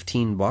like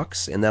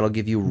 $15, and that'll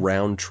give you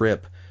round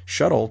trip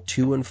shuttle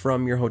to and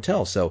from your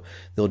hotel. So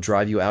they'll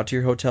drive you out to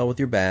your hotel with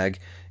your bag,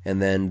 and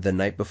then the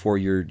night before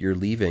you're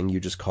leaving, you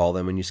just call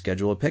them and you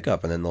schedule a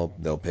pickup, and then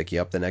they'll pick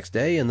you up the next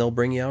day and they'll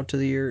bring you out to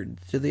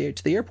the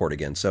airport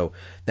again. So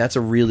that's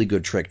a really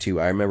good trick too.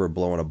 I remember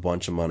blowing a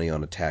bunch of money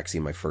on a taxi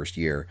my first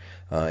year,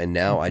 and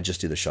now I just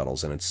do the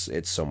shuttles, and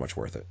it's so much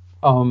worth it.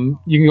 You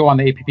can go on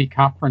the APP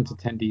conference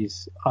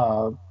attendees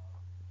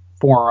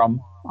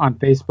forum on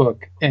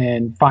Facebook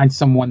and find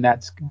someone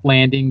that's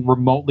landing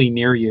remotely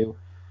near you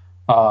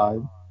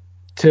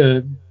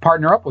to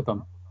partner up with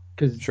them.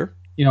 Because Sure.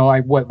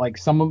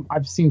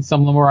 I've seen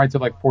some of them rides are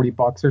like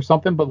 $40 or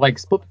something, but like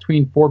split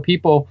between 4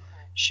 people,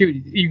 shoot,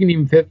 you can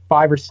even fit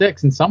 5 or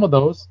 6 in some of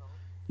those.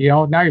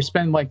 Now you're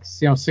spending like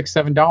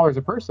 $6-7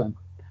 a person.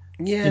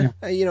 Yeah,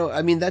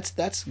 I mean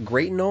that's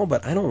great and all,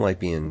 but I don't like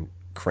being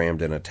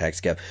crammed in a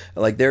taxi cab.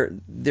 Like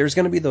there's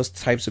going to be those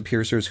types of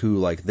piercers who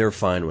like they're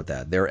fine with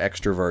that. They're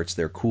extroverts.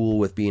 They're cool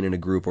with being in a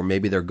group, or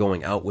maybe they're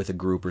going out with a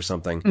group or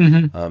something.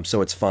 Mm-hmm.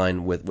 So it's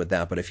fine with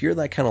that. But if you're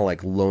that kind of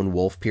like lone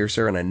wolf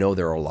piercer, and I know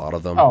there are a lot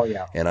of them,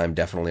 and I'm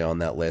definitely on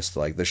that list.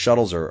 Like the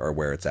shuttles are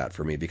where it's at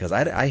for me, because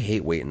I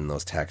hate waiting in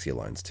those taxi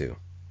lines too.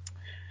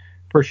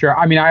 For sure.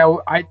 I mean, I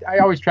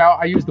always travel.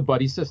 I use the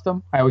buddy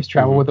system. I always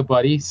travel with a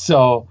buddy.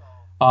 So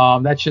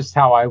that's just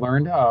how I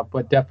learned.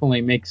 But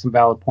definitely make some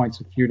valid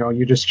points if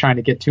you're just trying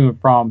to get to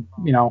and from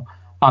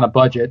on a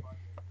budget.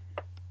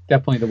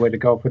 Definitely the way to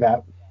go for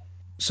that.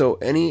 So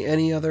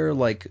any other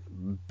like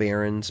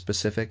Baron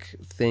specific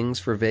things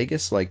for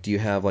Vegas? Like, do you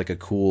have like a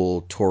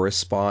cool tourist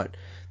spot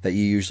that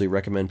you usually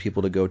recommend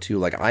people to go to?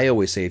 Like I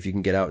always say, if you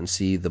can get out and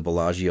see the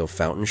Bellagio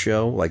fountain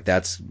show, like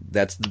that's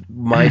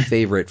my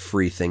favorite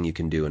free thing you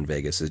can do in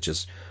Vegas, is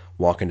just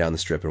walking down the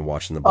strip and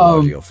watching the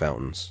Bellagio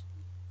fountains.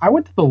 I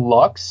went to the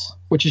Lux,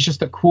 which is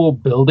just a cool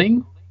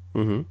building.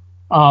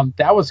 Mm-hmm.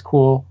 That was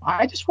cool.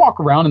 I just walk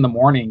around in the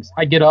mornings.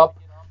 I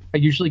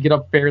usually get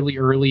up fairly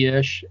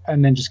early-ish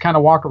and then just kind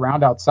of walk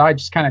around outside,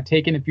 just kind of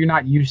taking, if you're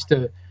not used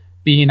to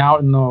being out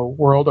in the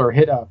world, or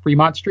hit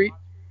Fremont Street,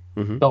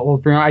 the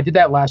old Fremont. I did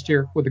that last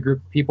year with a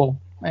group of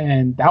people,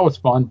 and that was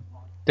fun.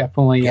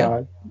 Definitely.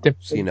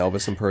 See an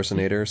Elvis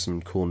impersonator,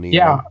 some cool neon.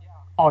 Yeah.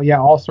 Oh,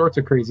 yeah. All sorts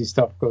of crazy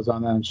stuff goes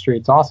on the street.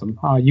 It's awesome.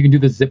 You can do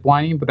the zip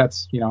lining, but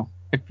that's,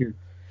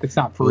 it's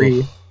not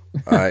free.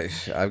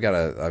 I've got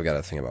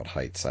a thing about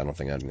heights. I don't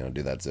think I'm going to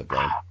do that zip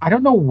line. I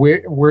don't know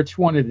which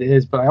one it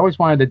is, but I always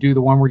wanted to do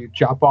the one where you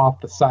jump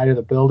off the side of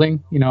the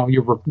building.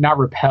 You're not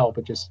rappel,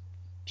 but just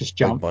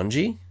jump. Like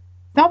bungee?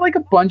 Not like a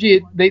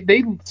bungee.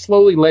 They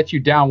slowly let you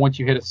down once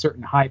you hit a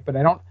certain height, but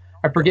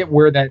I forget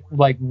where that,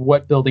 like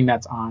what building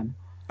that's on.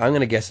 I'm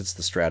going to guess it's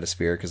the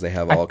Stratosphere, because they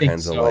have all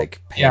kinds of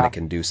like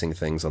panic-inducing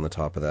things on the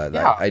top of that.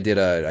 Yeah. I did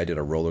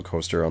a roller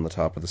coaster on the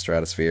top of the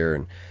Stratosphere,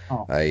 and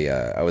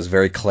I was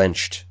very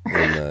clenched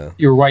in the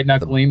you were white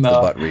knuckling the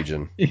butt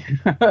region.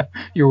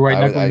 You were white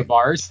knuckling the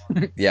bars.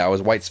 Yeah, I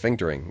was white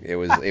sphinctering. It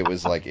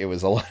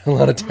was a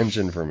lot of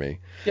tension for me.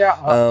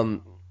 Yeah.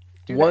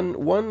 do that.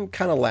 One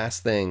kind of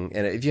last thing,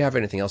 and if you have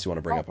anything else you want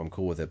to bring up, I'm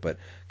cool with it. But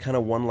kind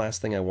of one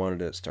last thing I wanted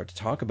to start to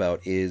talk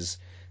about is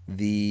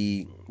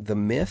the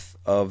myth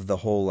of the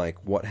whole like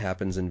what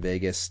happens in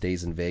Vegas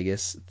stays in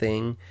Vegas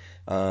thing.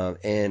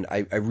 And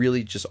I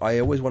really just I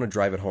always want to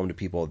drive it home to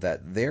people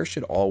that there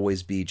should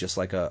always be just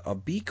like a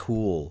be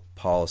cool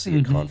policy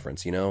at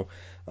conference. You know,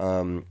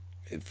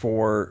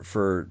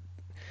 for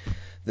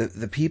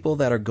the people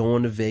that are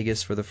going to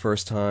Vegas for the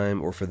first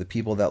time, or for the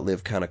people that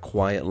live kind of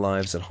quiet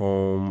lives at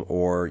home,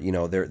 or you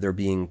know they're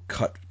being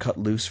cut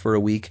loose for a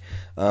week,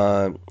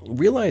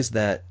 realize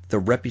that the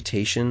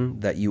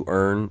reputation that you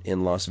earn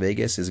in Las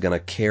Vegas is going to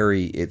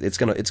carry it, it's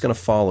gonna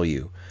follow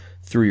you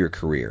through your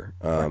career.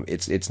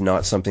 It's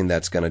not something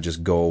that's going to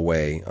just go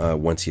away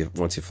once you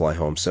fly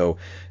home. So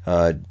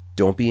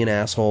don't be an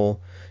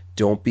asshole.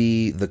 Don't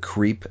be the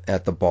creep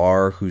at the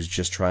bar who's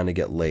just trying to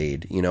get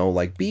laid. You know,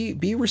 like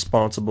be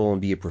responsible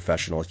and be a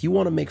professional. If you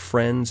want to make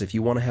friends, if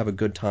you want to have a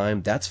good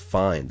time, that's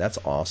fine. That's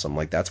awesome.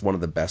 Like that's one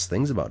of the best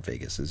things about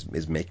Vegas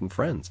is making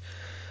friends.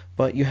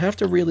 But you have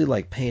to really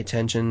like pay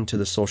attention to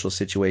the social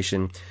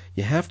situation.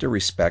 You have to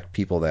respect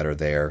people that are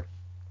there.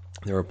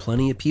 There are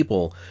plenty of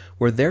people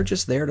where they're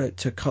just there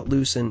to cut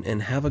loose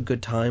and have a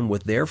good time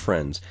with their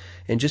friends.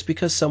 And just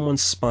because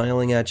someone's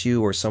smiling at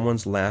you, or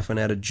someone's laughing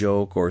at a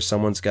joke, or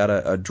someone's got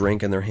a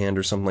drink in their hand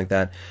or something like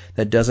that,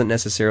 that doesn't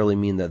necessarily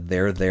mean that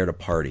they're there to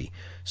party.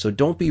 So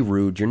don't be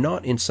rude. You're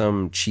not in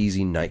some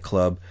cheesy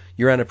nightclub.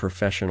 You're at a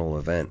professional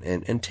event.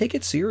 And take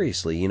it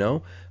seriously, you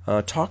know.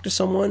 Talk to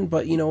someone,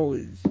 but, you know,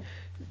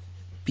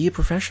 be a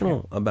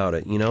professional about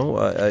it. You know,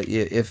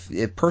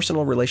 if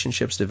personal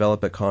relationships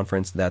develop at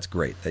conference, that's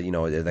great. That, you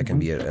know, that can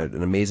be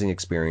an amazing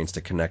experience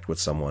to connect with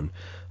someone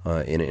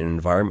in an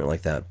environment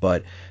like that.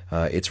 But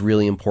it's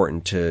really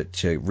important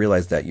to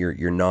realize that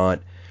you're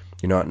not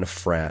in a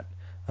frat.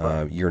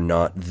 You're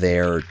not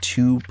there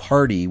to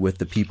party with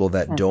the people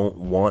that don't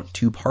want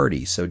to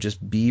party. So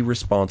just be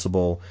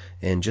responsible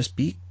and just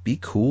be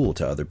cool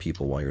to other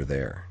people while you're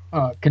there.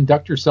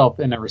 Conduct yourself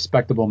in a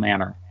respectable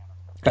manner.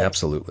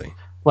 Absolutely.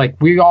 Like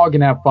we all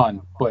can have fun,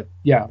 but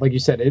yeah, like you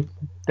said,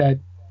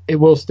 it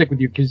will stick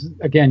with you because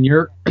again,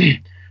 you're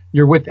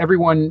you're with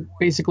everyone.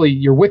 Basically,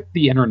 you're with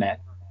the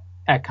internet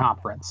at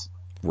conference.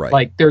 Right.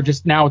 Like they're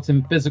just now it's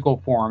in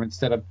physical form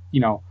instead of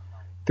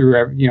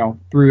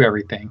through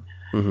everything,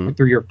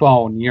 through your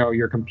phone,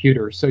 your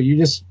computer. So you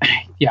just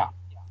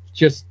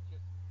just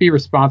be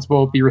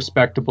responsible, be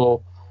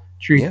respectable,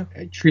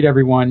 treat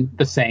everyone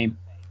the same.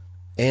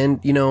 And,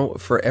 you know,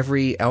 for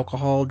every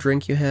alcohol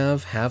drink you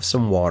have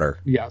some water.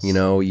 Yes. You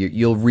know,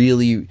 you'll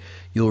really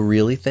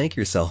thank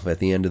yourself at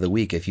the end of the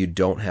week if you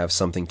don't have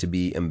something to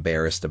be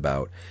embarrassed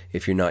about,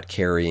 if you're not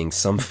carrying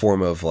some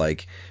form of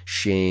like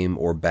shame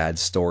or bad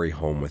story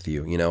home with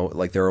you. You know,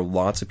 like there are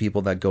lots of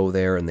people that go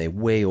there and they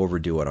way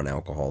overdo it on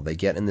alcohol. They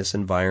get in this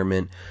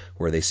environment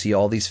where they see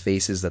all these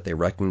faces that they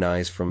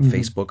recognize from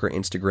Facebook or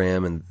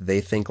Instagram, and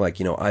they think like,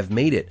 you know, I've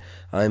made it.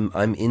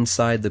 I'm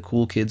inside the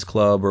cool kids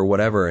club or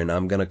whatever, and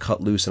I'm gonna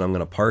cut loose and I'm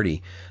gonna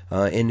party.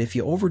 And if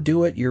you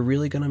overdo it, you're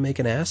really gonna make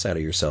an ass out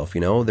of yourself.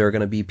 You know, there are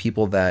gonna be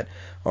people that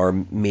are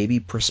maybe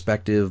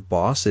prospective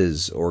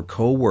bosses or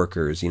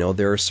co-workers. You know,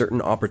 there are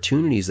certain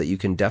opportunities that you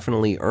can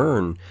definitely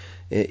earn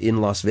in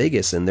Las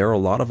Vegas, and there are a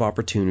lot of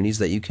opportunities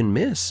that you can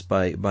miss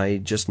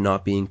by just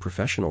not being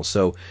professional.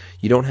 So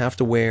you don't have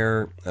to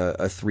wear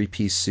a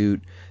three-piece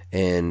suit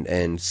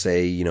and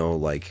say, you know,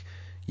 like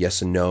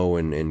yes and no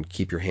and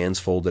keep your hands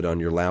folded on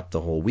your lap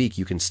the whole week.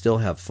 You can still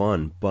have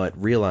fun,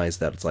 but realize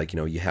that it's like, you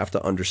know, you have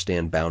to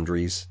understand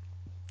boundaries.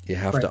 You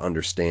have to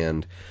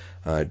understand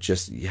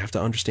you have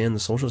to understand the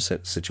social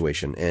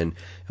situation. And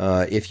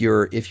if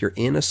you're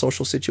in a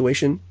social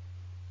situation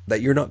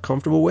that you're not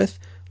comfortable with,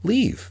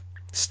 leave.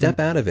 Step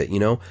out of it. You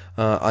know,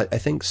 I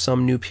think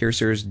some new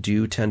piercers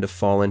do tend to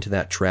fall into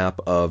that trap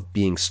of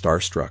being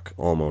starstruck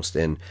almost.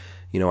 And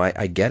you know,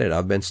 I get it.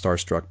 I've been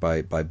starstruck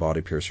by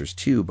body piercers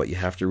too, but you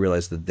have to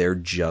realize that they're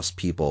just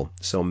people.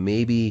 So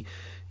maybe,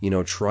 you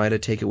know, try to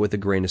take it with a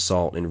grain of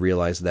salt and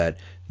realize that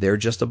they're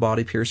just a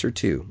body piercer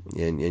too.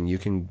 And you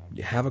can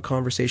have a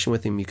conversation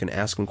with them, you can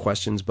ask them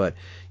questions, but,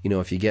 you know,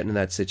 if you get into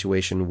that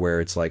situation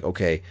where it's like,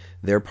 okay,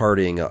 they're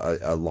partying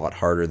a lot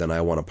harder than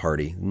I want to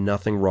party,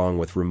 nothing wrong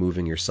with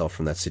removing yourself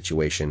from that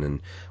situation, and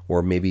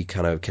or maybe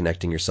kind of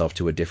connecting yourself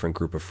to a different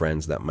group of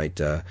friends that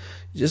might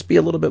just be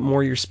a little bit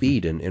more your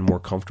speed and more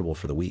comfortable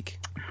for the week.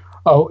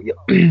 Oh,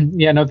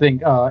 yeah, another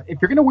thing.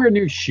 If you're going to wear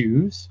new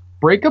shoes,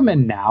 break them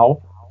in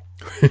now.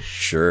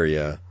 Sure,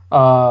 yeah.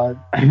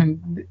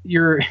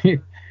 You're,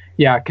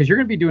 yeah, because you're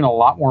going to be doing a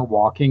lot more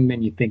walking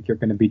than you think you're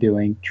going to be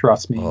doing.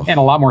 Trust me, and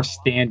a lot more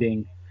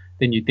standing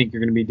than you think you're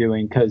going to be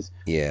doing. Because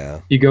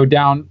you go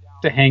down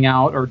to hang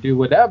out or do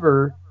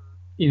whatever,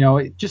 you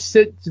know, just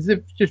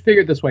figure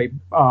it this way.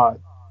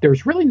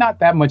 There's really not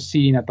that much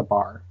seating at the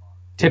bar,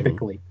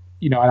 typically.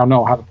 You know, I don't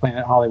know how the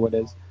Planet Hollywood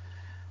is,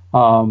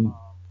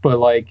 but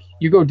like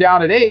you go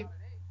down at 8,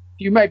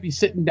 you might be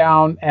sitting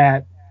down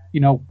at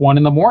 1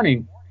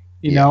 a.m.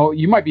 You know,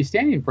 you might be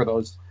standing for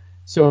those.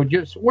 So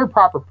just wear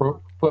proper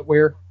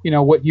footwear, you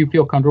know, what you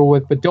feel comfortable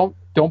with, but don't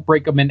don't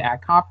break them in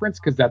at conference,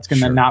 because that's going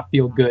to Sure. not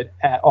feel good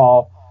at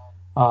all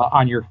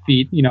on your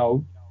feet,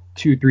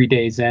 2-3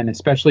 days in,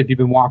 especially if you've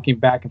been walking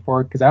back and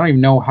forth, because I don't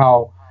even know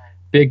how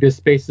big this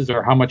space is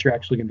or how much you're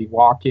actually going to be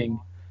walking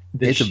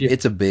this shift.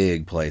 It's a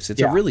big place.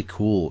 It's Yeah. a really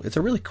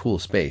cool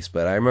space.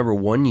 But I remember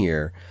one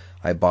year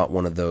I bought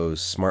one of those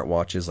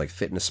smartwatches, like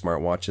fitness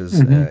smartwatches,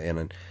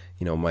 and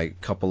my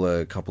couple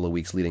of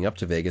weeks leading up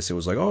to Vegas, it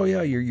was like, oh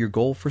yeah, your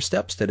goal for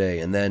steps today.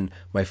 And then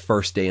my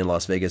first day in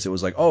Las Vegas, it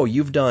was like, oh,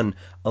 you've done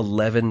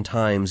 11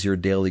 times your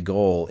daily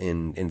goal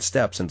in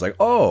steps. And it's like,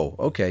 oh,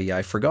 okay, yeah,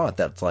 I forgot.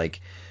 That's like,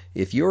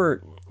 if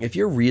you're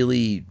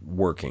really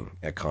working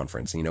at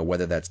conference,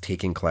 whether that's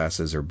taking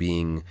classes or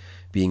being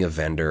a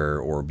vendor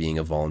or being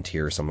a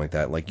volunteer or something like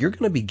that, like, you're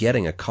going to be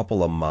getting a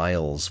couple of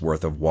miles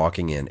worth of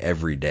walking in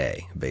every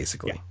day,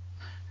 basically.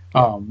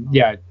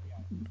 Yeah,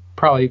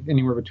 probably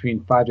anywhere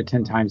between 5 to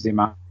 10 times the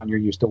amount you're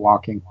used to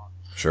walking.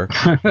 Sure.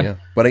 Yeah.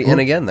 But and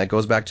again, that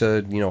goes back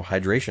to,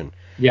 hydration.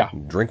 Yeah.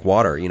 Drink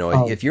water.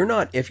 Oh. If you're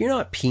not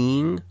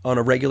peeing on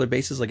a regular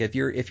basis, like if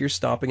you're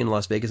stopping in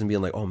Las Vegas and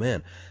being like, "Oh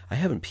man, I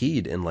haven't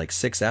peed in like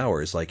 6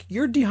 hours." Like,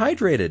 you're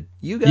dehydrated.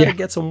 You got to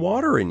get some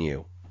water in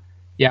you.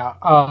 Yeah.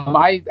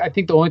 I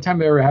think the only time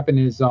that ever happened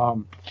is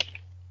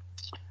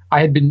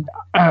I've been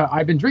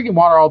drinking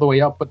water all the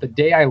way up, but the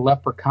day I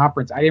left for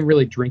conference, I didn't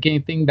really drink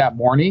anything that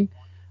morning.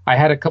 I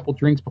had a couple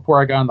drinks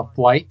before I got on the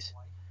flight.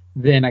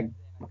 Then I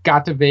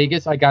got to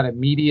Vegas. I got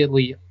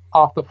immediately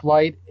off the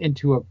flight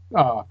into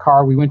a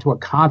car. We went to a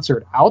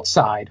concert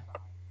outside,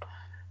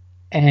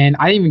 and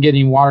I didn't even get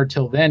any water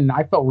till then.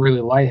 I felt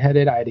really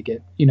lightheaded. I had to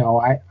get,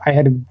 I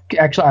had to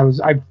actually, I was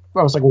like,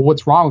 well,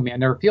 what's wrong with me? I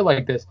never feel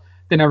like this.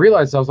 Then I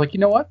realized, I was like, you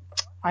know what?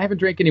 I haven't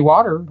drank any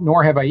water,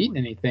 nor have I eaten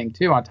anything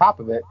too on top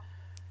of it.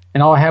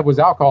 And all I had was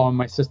alcohol in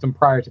my system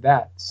prior to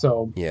that.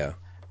 So Yeah.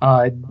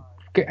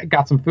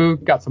 got some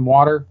food, got some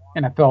water,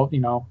 and I felt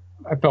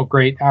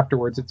great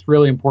afterwards. It's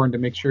really important to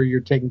make sure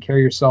you're taking care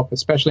of yourself,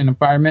 especially in an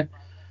environment,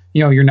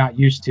 you're not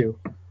used to,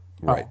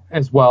 Right.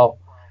 as well.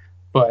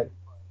 But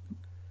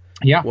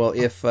yeah. Well,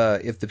 if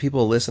the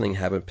people listening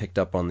haven't picked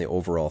up on the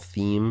overall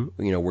theme,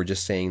 we're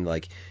just saying,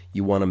 like,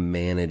 you want to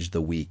manage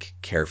the week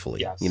carefully.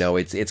 Yes.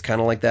 It's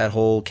kind of like that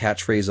whole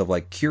catchphrase of,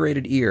 like,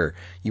 curated ear.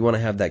 You want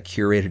to have that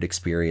curated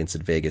experience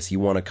at Vegas. You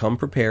want to come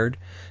prepared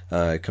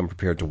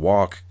to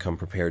walk, come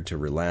prepared to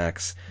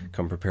relax,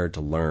 come prepared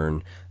to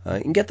learn,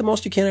 and get the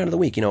most you can out of the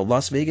week.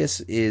 Las Vegas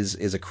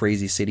is a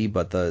crazy city,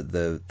 but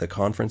the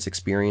conference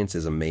experience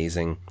is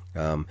amazing.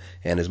 And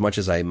as much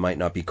as I might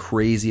not be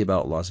crazy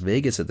about Las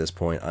Vegas at this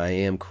point, I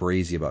am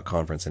crazy about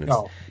conference, and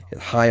it's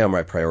high on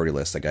my priority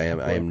list. Like, I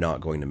am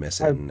not going to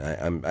miss it,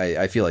 and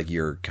I feel like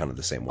you're kind of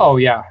the same way. Oh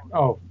yeah.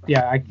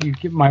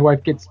 My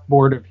wife gets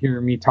bored of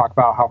hearing me talk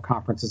about how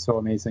conference is so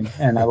amazing,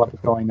 and I love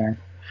going there.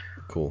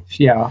 Cool.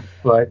 Yeah,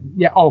 but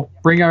yeah. Oh,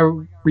 bring a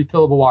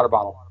refillable water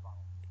bottle.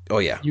 Oh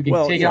yeah. You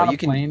can take it on a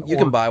plane. You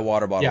can buy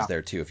water bottles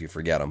there too if you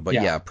forget them. But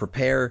Yeah.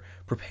 prepare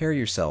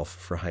yourself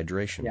for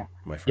hydration,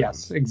 my friend.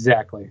 Yes,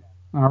 exactly.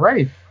 All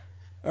right.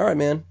 All right,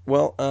 man.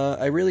 Well,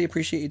 I really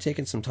appreciate you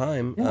taking some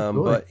time.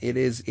 But it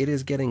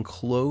is getting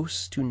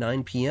close to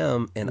 9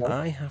 p.m. and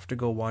I have to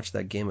go watch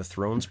that Game of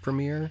Thrones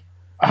premiere.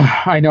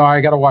 I know.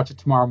 I got to watch it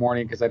tomorrow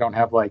morning because I don't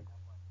have like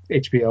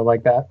HBO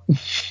like that.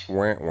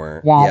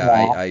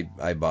 Yeah,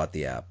 I bought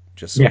the app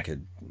just so I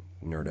could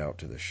nerd out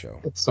to this show.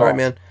 All right,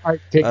 man. All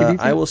right, take it easy.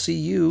 I will see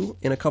you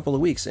in a couple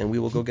of weeks, and we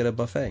will go get a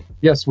buffet.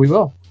 Yes, we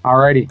will. All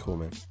righty. Cool,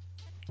 man.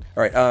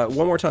 All right.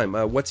 One more time.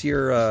 What's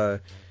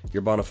your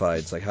bona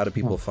fides? Like, how do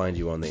people find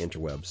you on the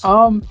interwebs?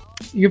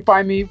 You can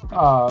find me.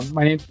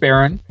 My name's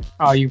Baron.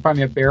 You can find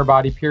me at Bare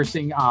Body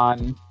Piercing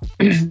on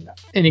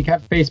any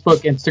kind of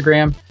Facebook,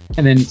 Instagram,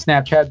 and then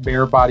Snapchat,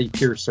 Bare Body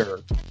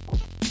Piercer.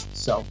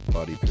 So.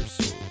 Body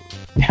Piercer.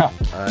 Yeah.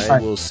 I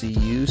will see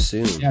you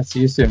soon. Yeah. See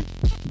you soon.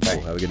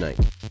 Cool. Have a good night.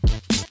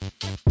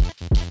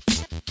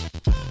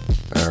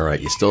 All right.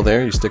 You still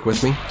there? You stick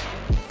with me?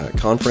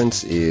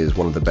 Conference is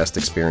one of the best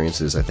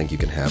experiences I think you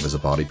can have as a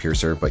body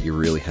piercer, but you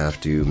really have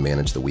to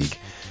manage the week.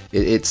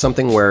 It's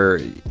something where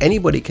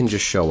anybody can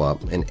just show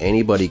up and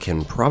anybody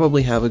can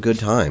probably have a good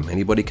time.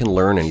 Anybody can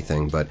learn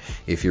anything, but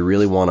if you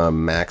really want to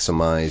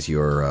maximize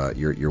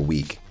your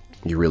week,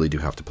 you really do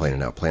have to plan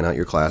it out. Plan out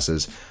your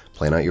classes,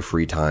 plan out your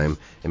free time,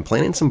 and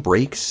plan in some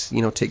breaks.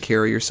 Take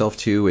care of yourself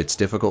too. It's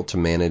difficult to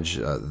manage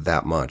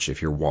that much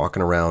if you're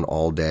walking around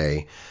all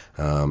day.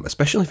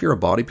 Especially if you're a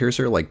body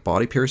piercer. Like,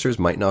 body piercers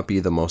might not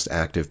be the most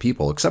active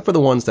people, except for the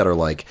ones that are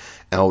like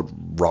out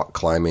rock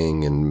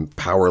climbing and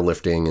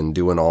powerlifting and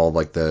doing all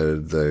like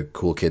the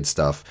cool kid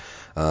stuff.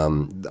 A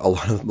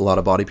lot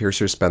of body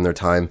piercers spend their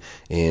time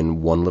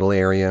in one little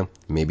area,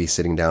 maybe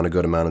sitting down a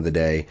good amount of the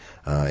day,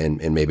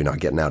 and maybe not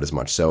getting out as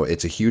much. So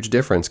it's a huge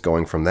difference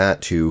going from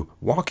that to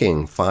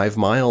walking 5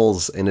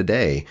 miles in a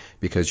day,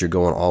 because you're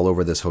going all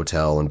over this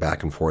hotel and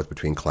back and forth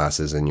between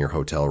classes in your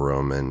hotel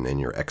room and in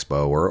your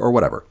expo or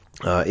whatever.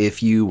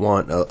 If you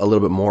want a little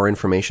bit more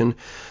information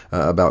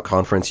about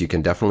conference, you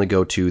can definitely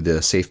go to the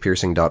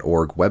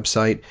safepiercing.org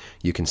website.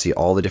 You can see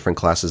all the different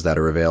classes that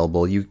are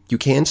available. You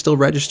can still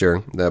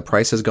register. The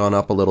price has gone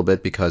up a little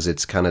bit because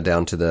it's kind of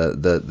down to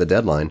the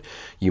deadline.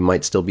 You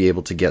might still be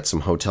able to get some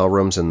hotel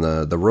rooms in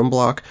the room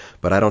block,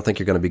 but I don't think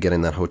you're going to be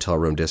getting that hotel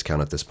room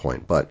discount at this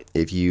point. But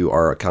if you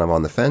are kind of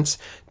on the fence,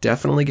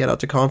 definitely get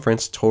out to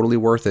conference. Totally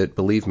worth it,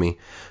 believe me.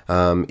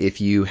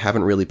 If you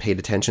haven't really paid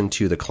attention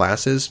to the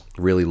classes,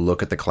 really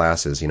look at the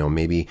classes.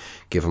 Maybe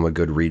give them a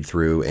good read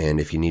through, and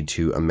if you need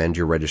to amend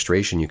your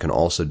registration, you can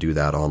also do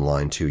that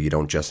online too. You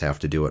don't just have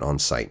to do it on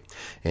site.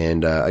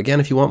 And again,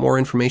 if you want more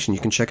information, you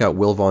can check out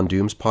Will Von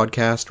Doom's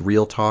podcast,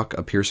 Real Talk,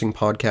 a Piercing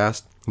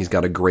Podcast. He's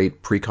got a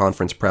great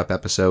pre-conference prep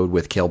episode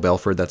with Cale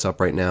Belford that's up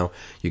right now.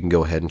 You can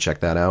go ahead and check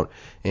that out.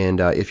 And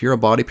if you're a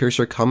body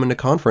piercer coming to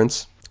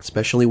conference,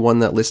 especially one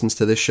that listens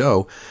to this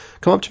show,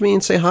 come up to me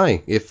and say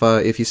hi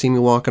if you see me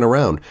walking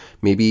around.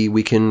 Maybe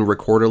we can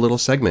record a little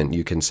segment.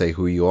 You can say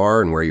who you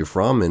are and where you're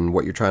from and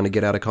what you're trying to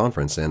get out of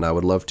conference. And I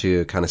would love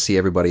to kind of see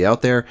everybody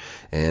out there.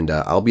 And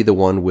I'll be the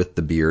one with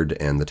the beard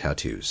and the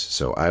tattoos.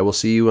 So I will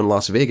see you in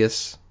Las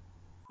Vegas.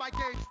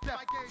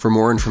 For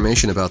more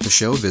information about the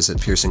show, visit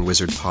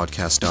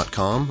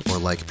piercingwizardpodcast.com or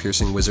like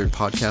Piercing Wizard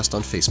Podcast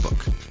on Facebook.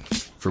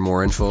 For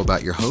more info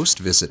about your host,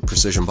 visit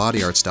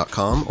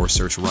precisionbodyarts.com or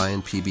search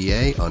Ryan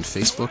PBA on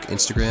Facebook,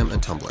 Instagram,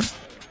 and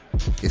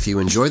Tumblr. If you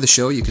enjoy the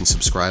show, you can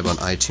subscribe on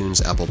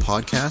iTunes, Apple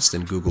Podcast,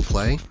 and Google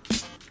Play.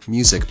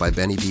 Music by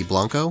Benny B.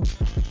 Blanco.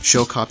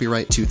 Show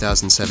copyright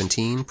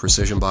 2017,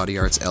 Precision Body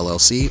Arts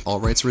LLC, all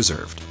rights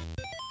reserved.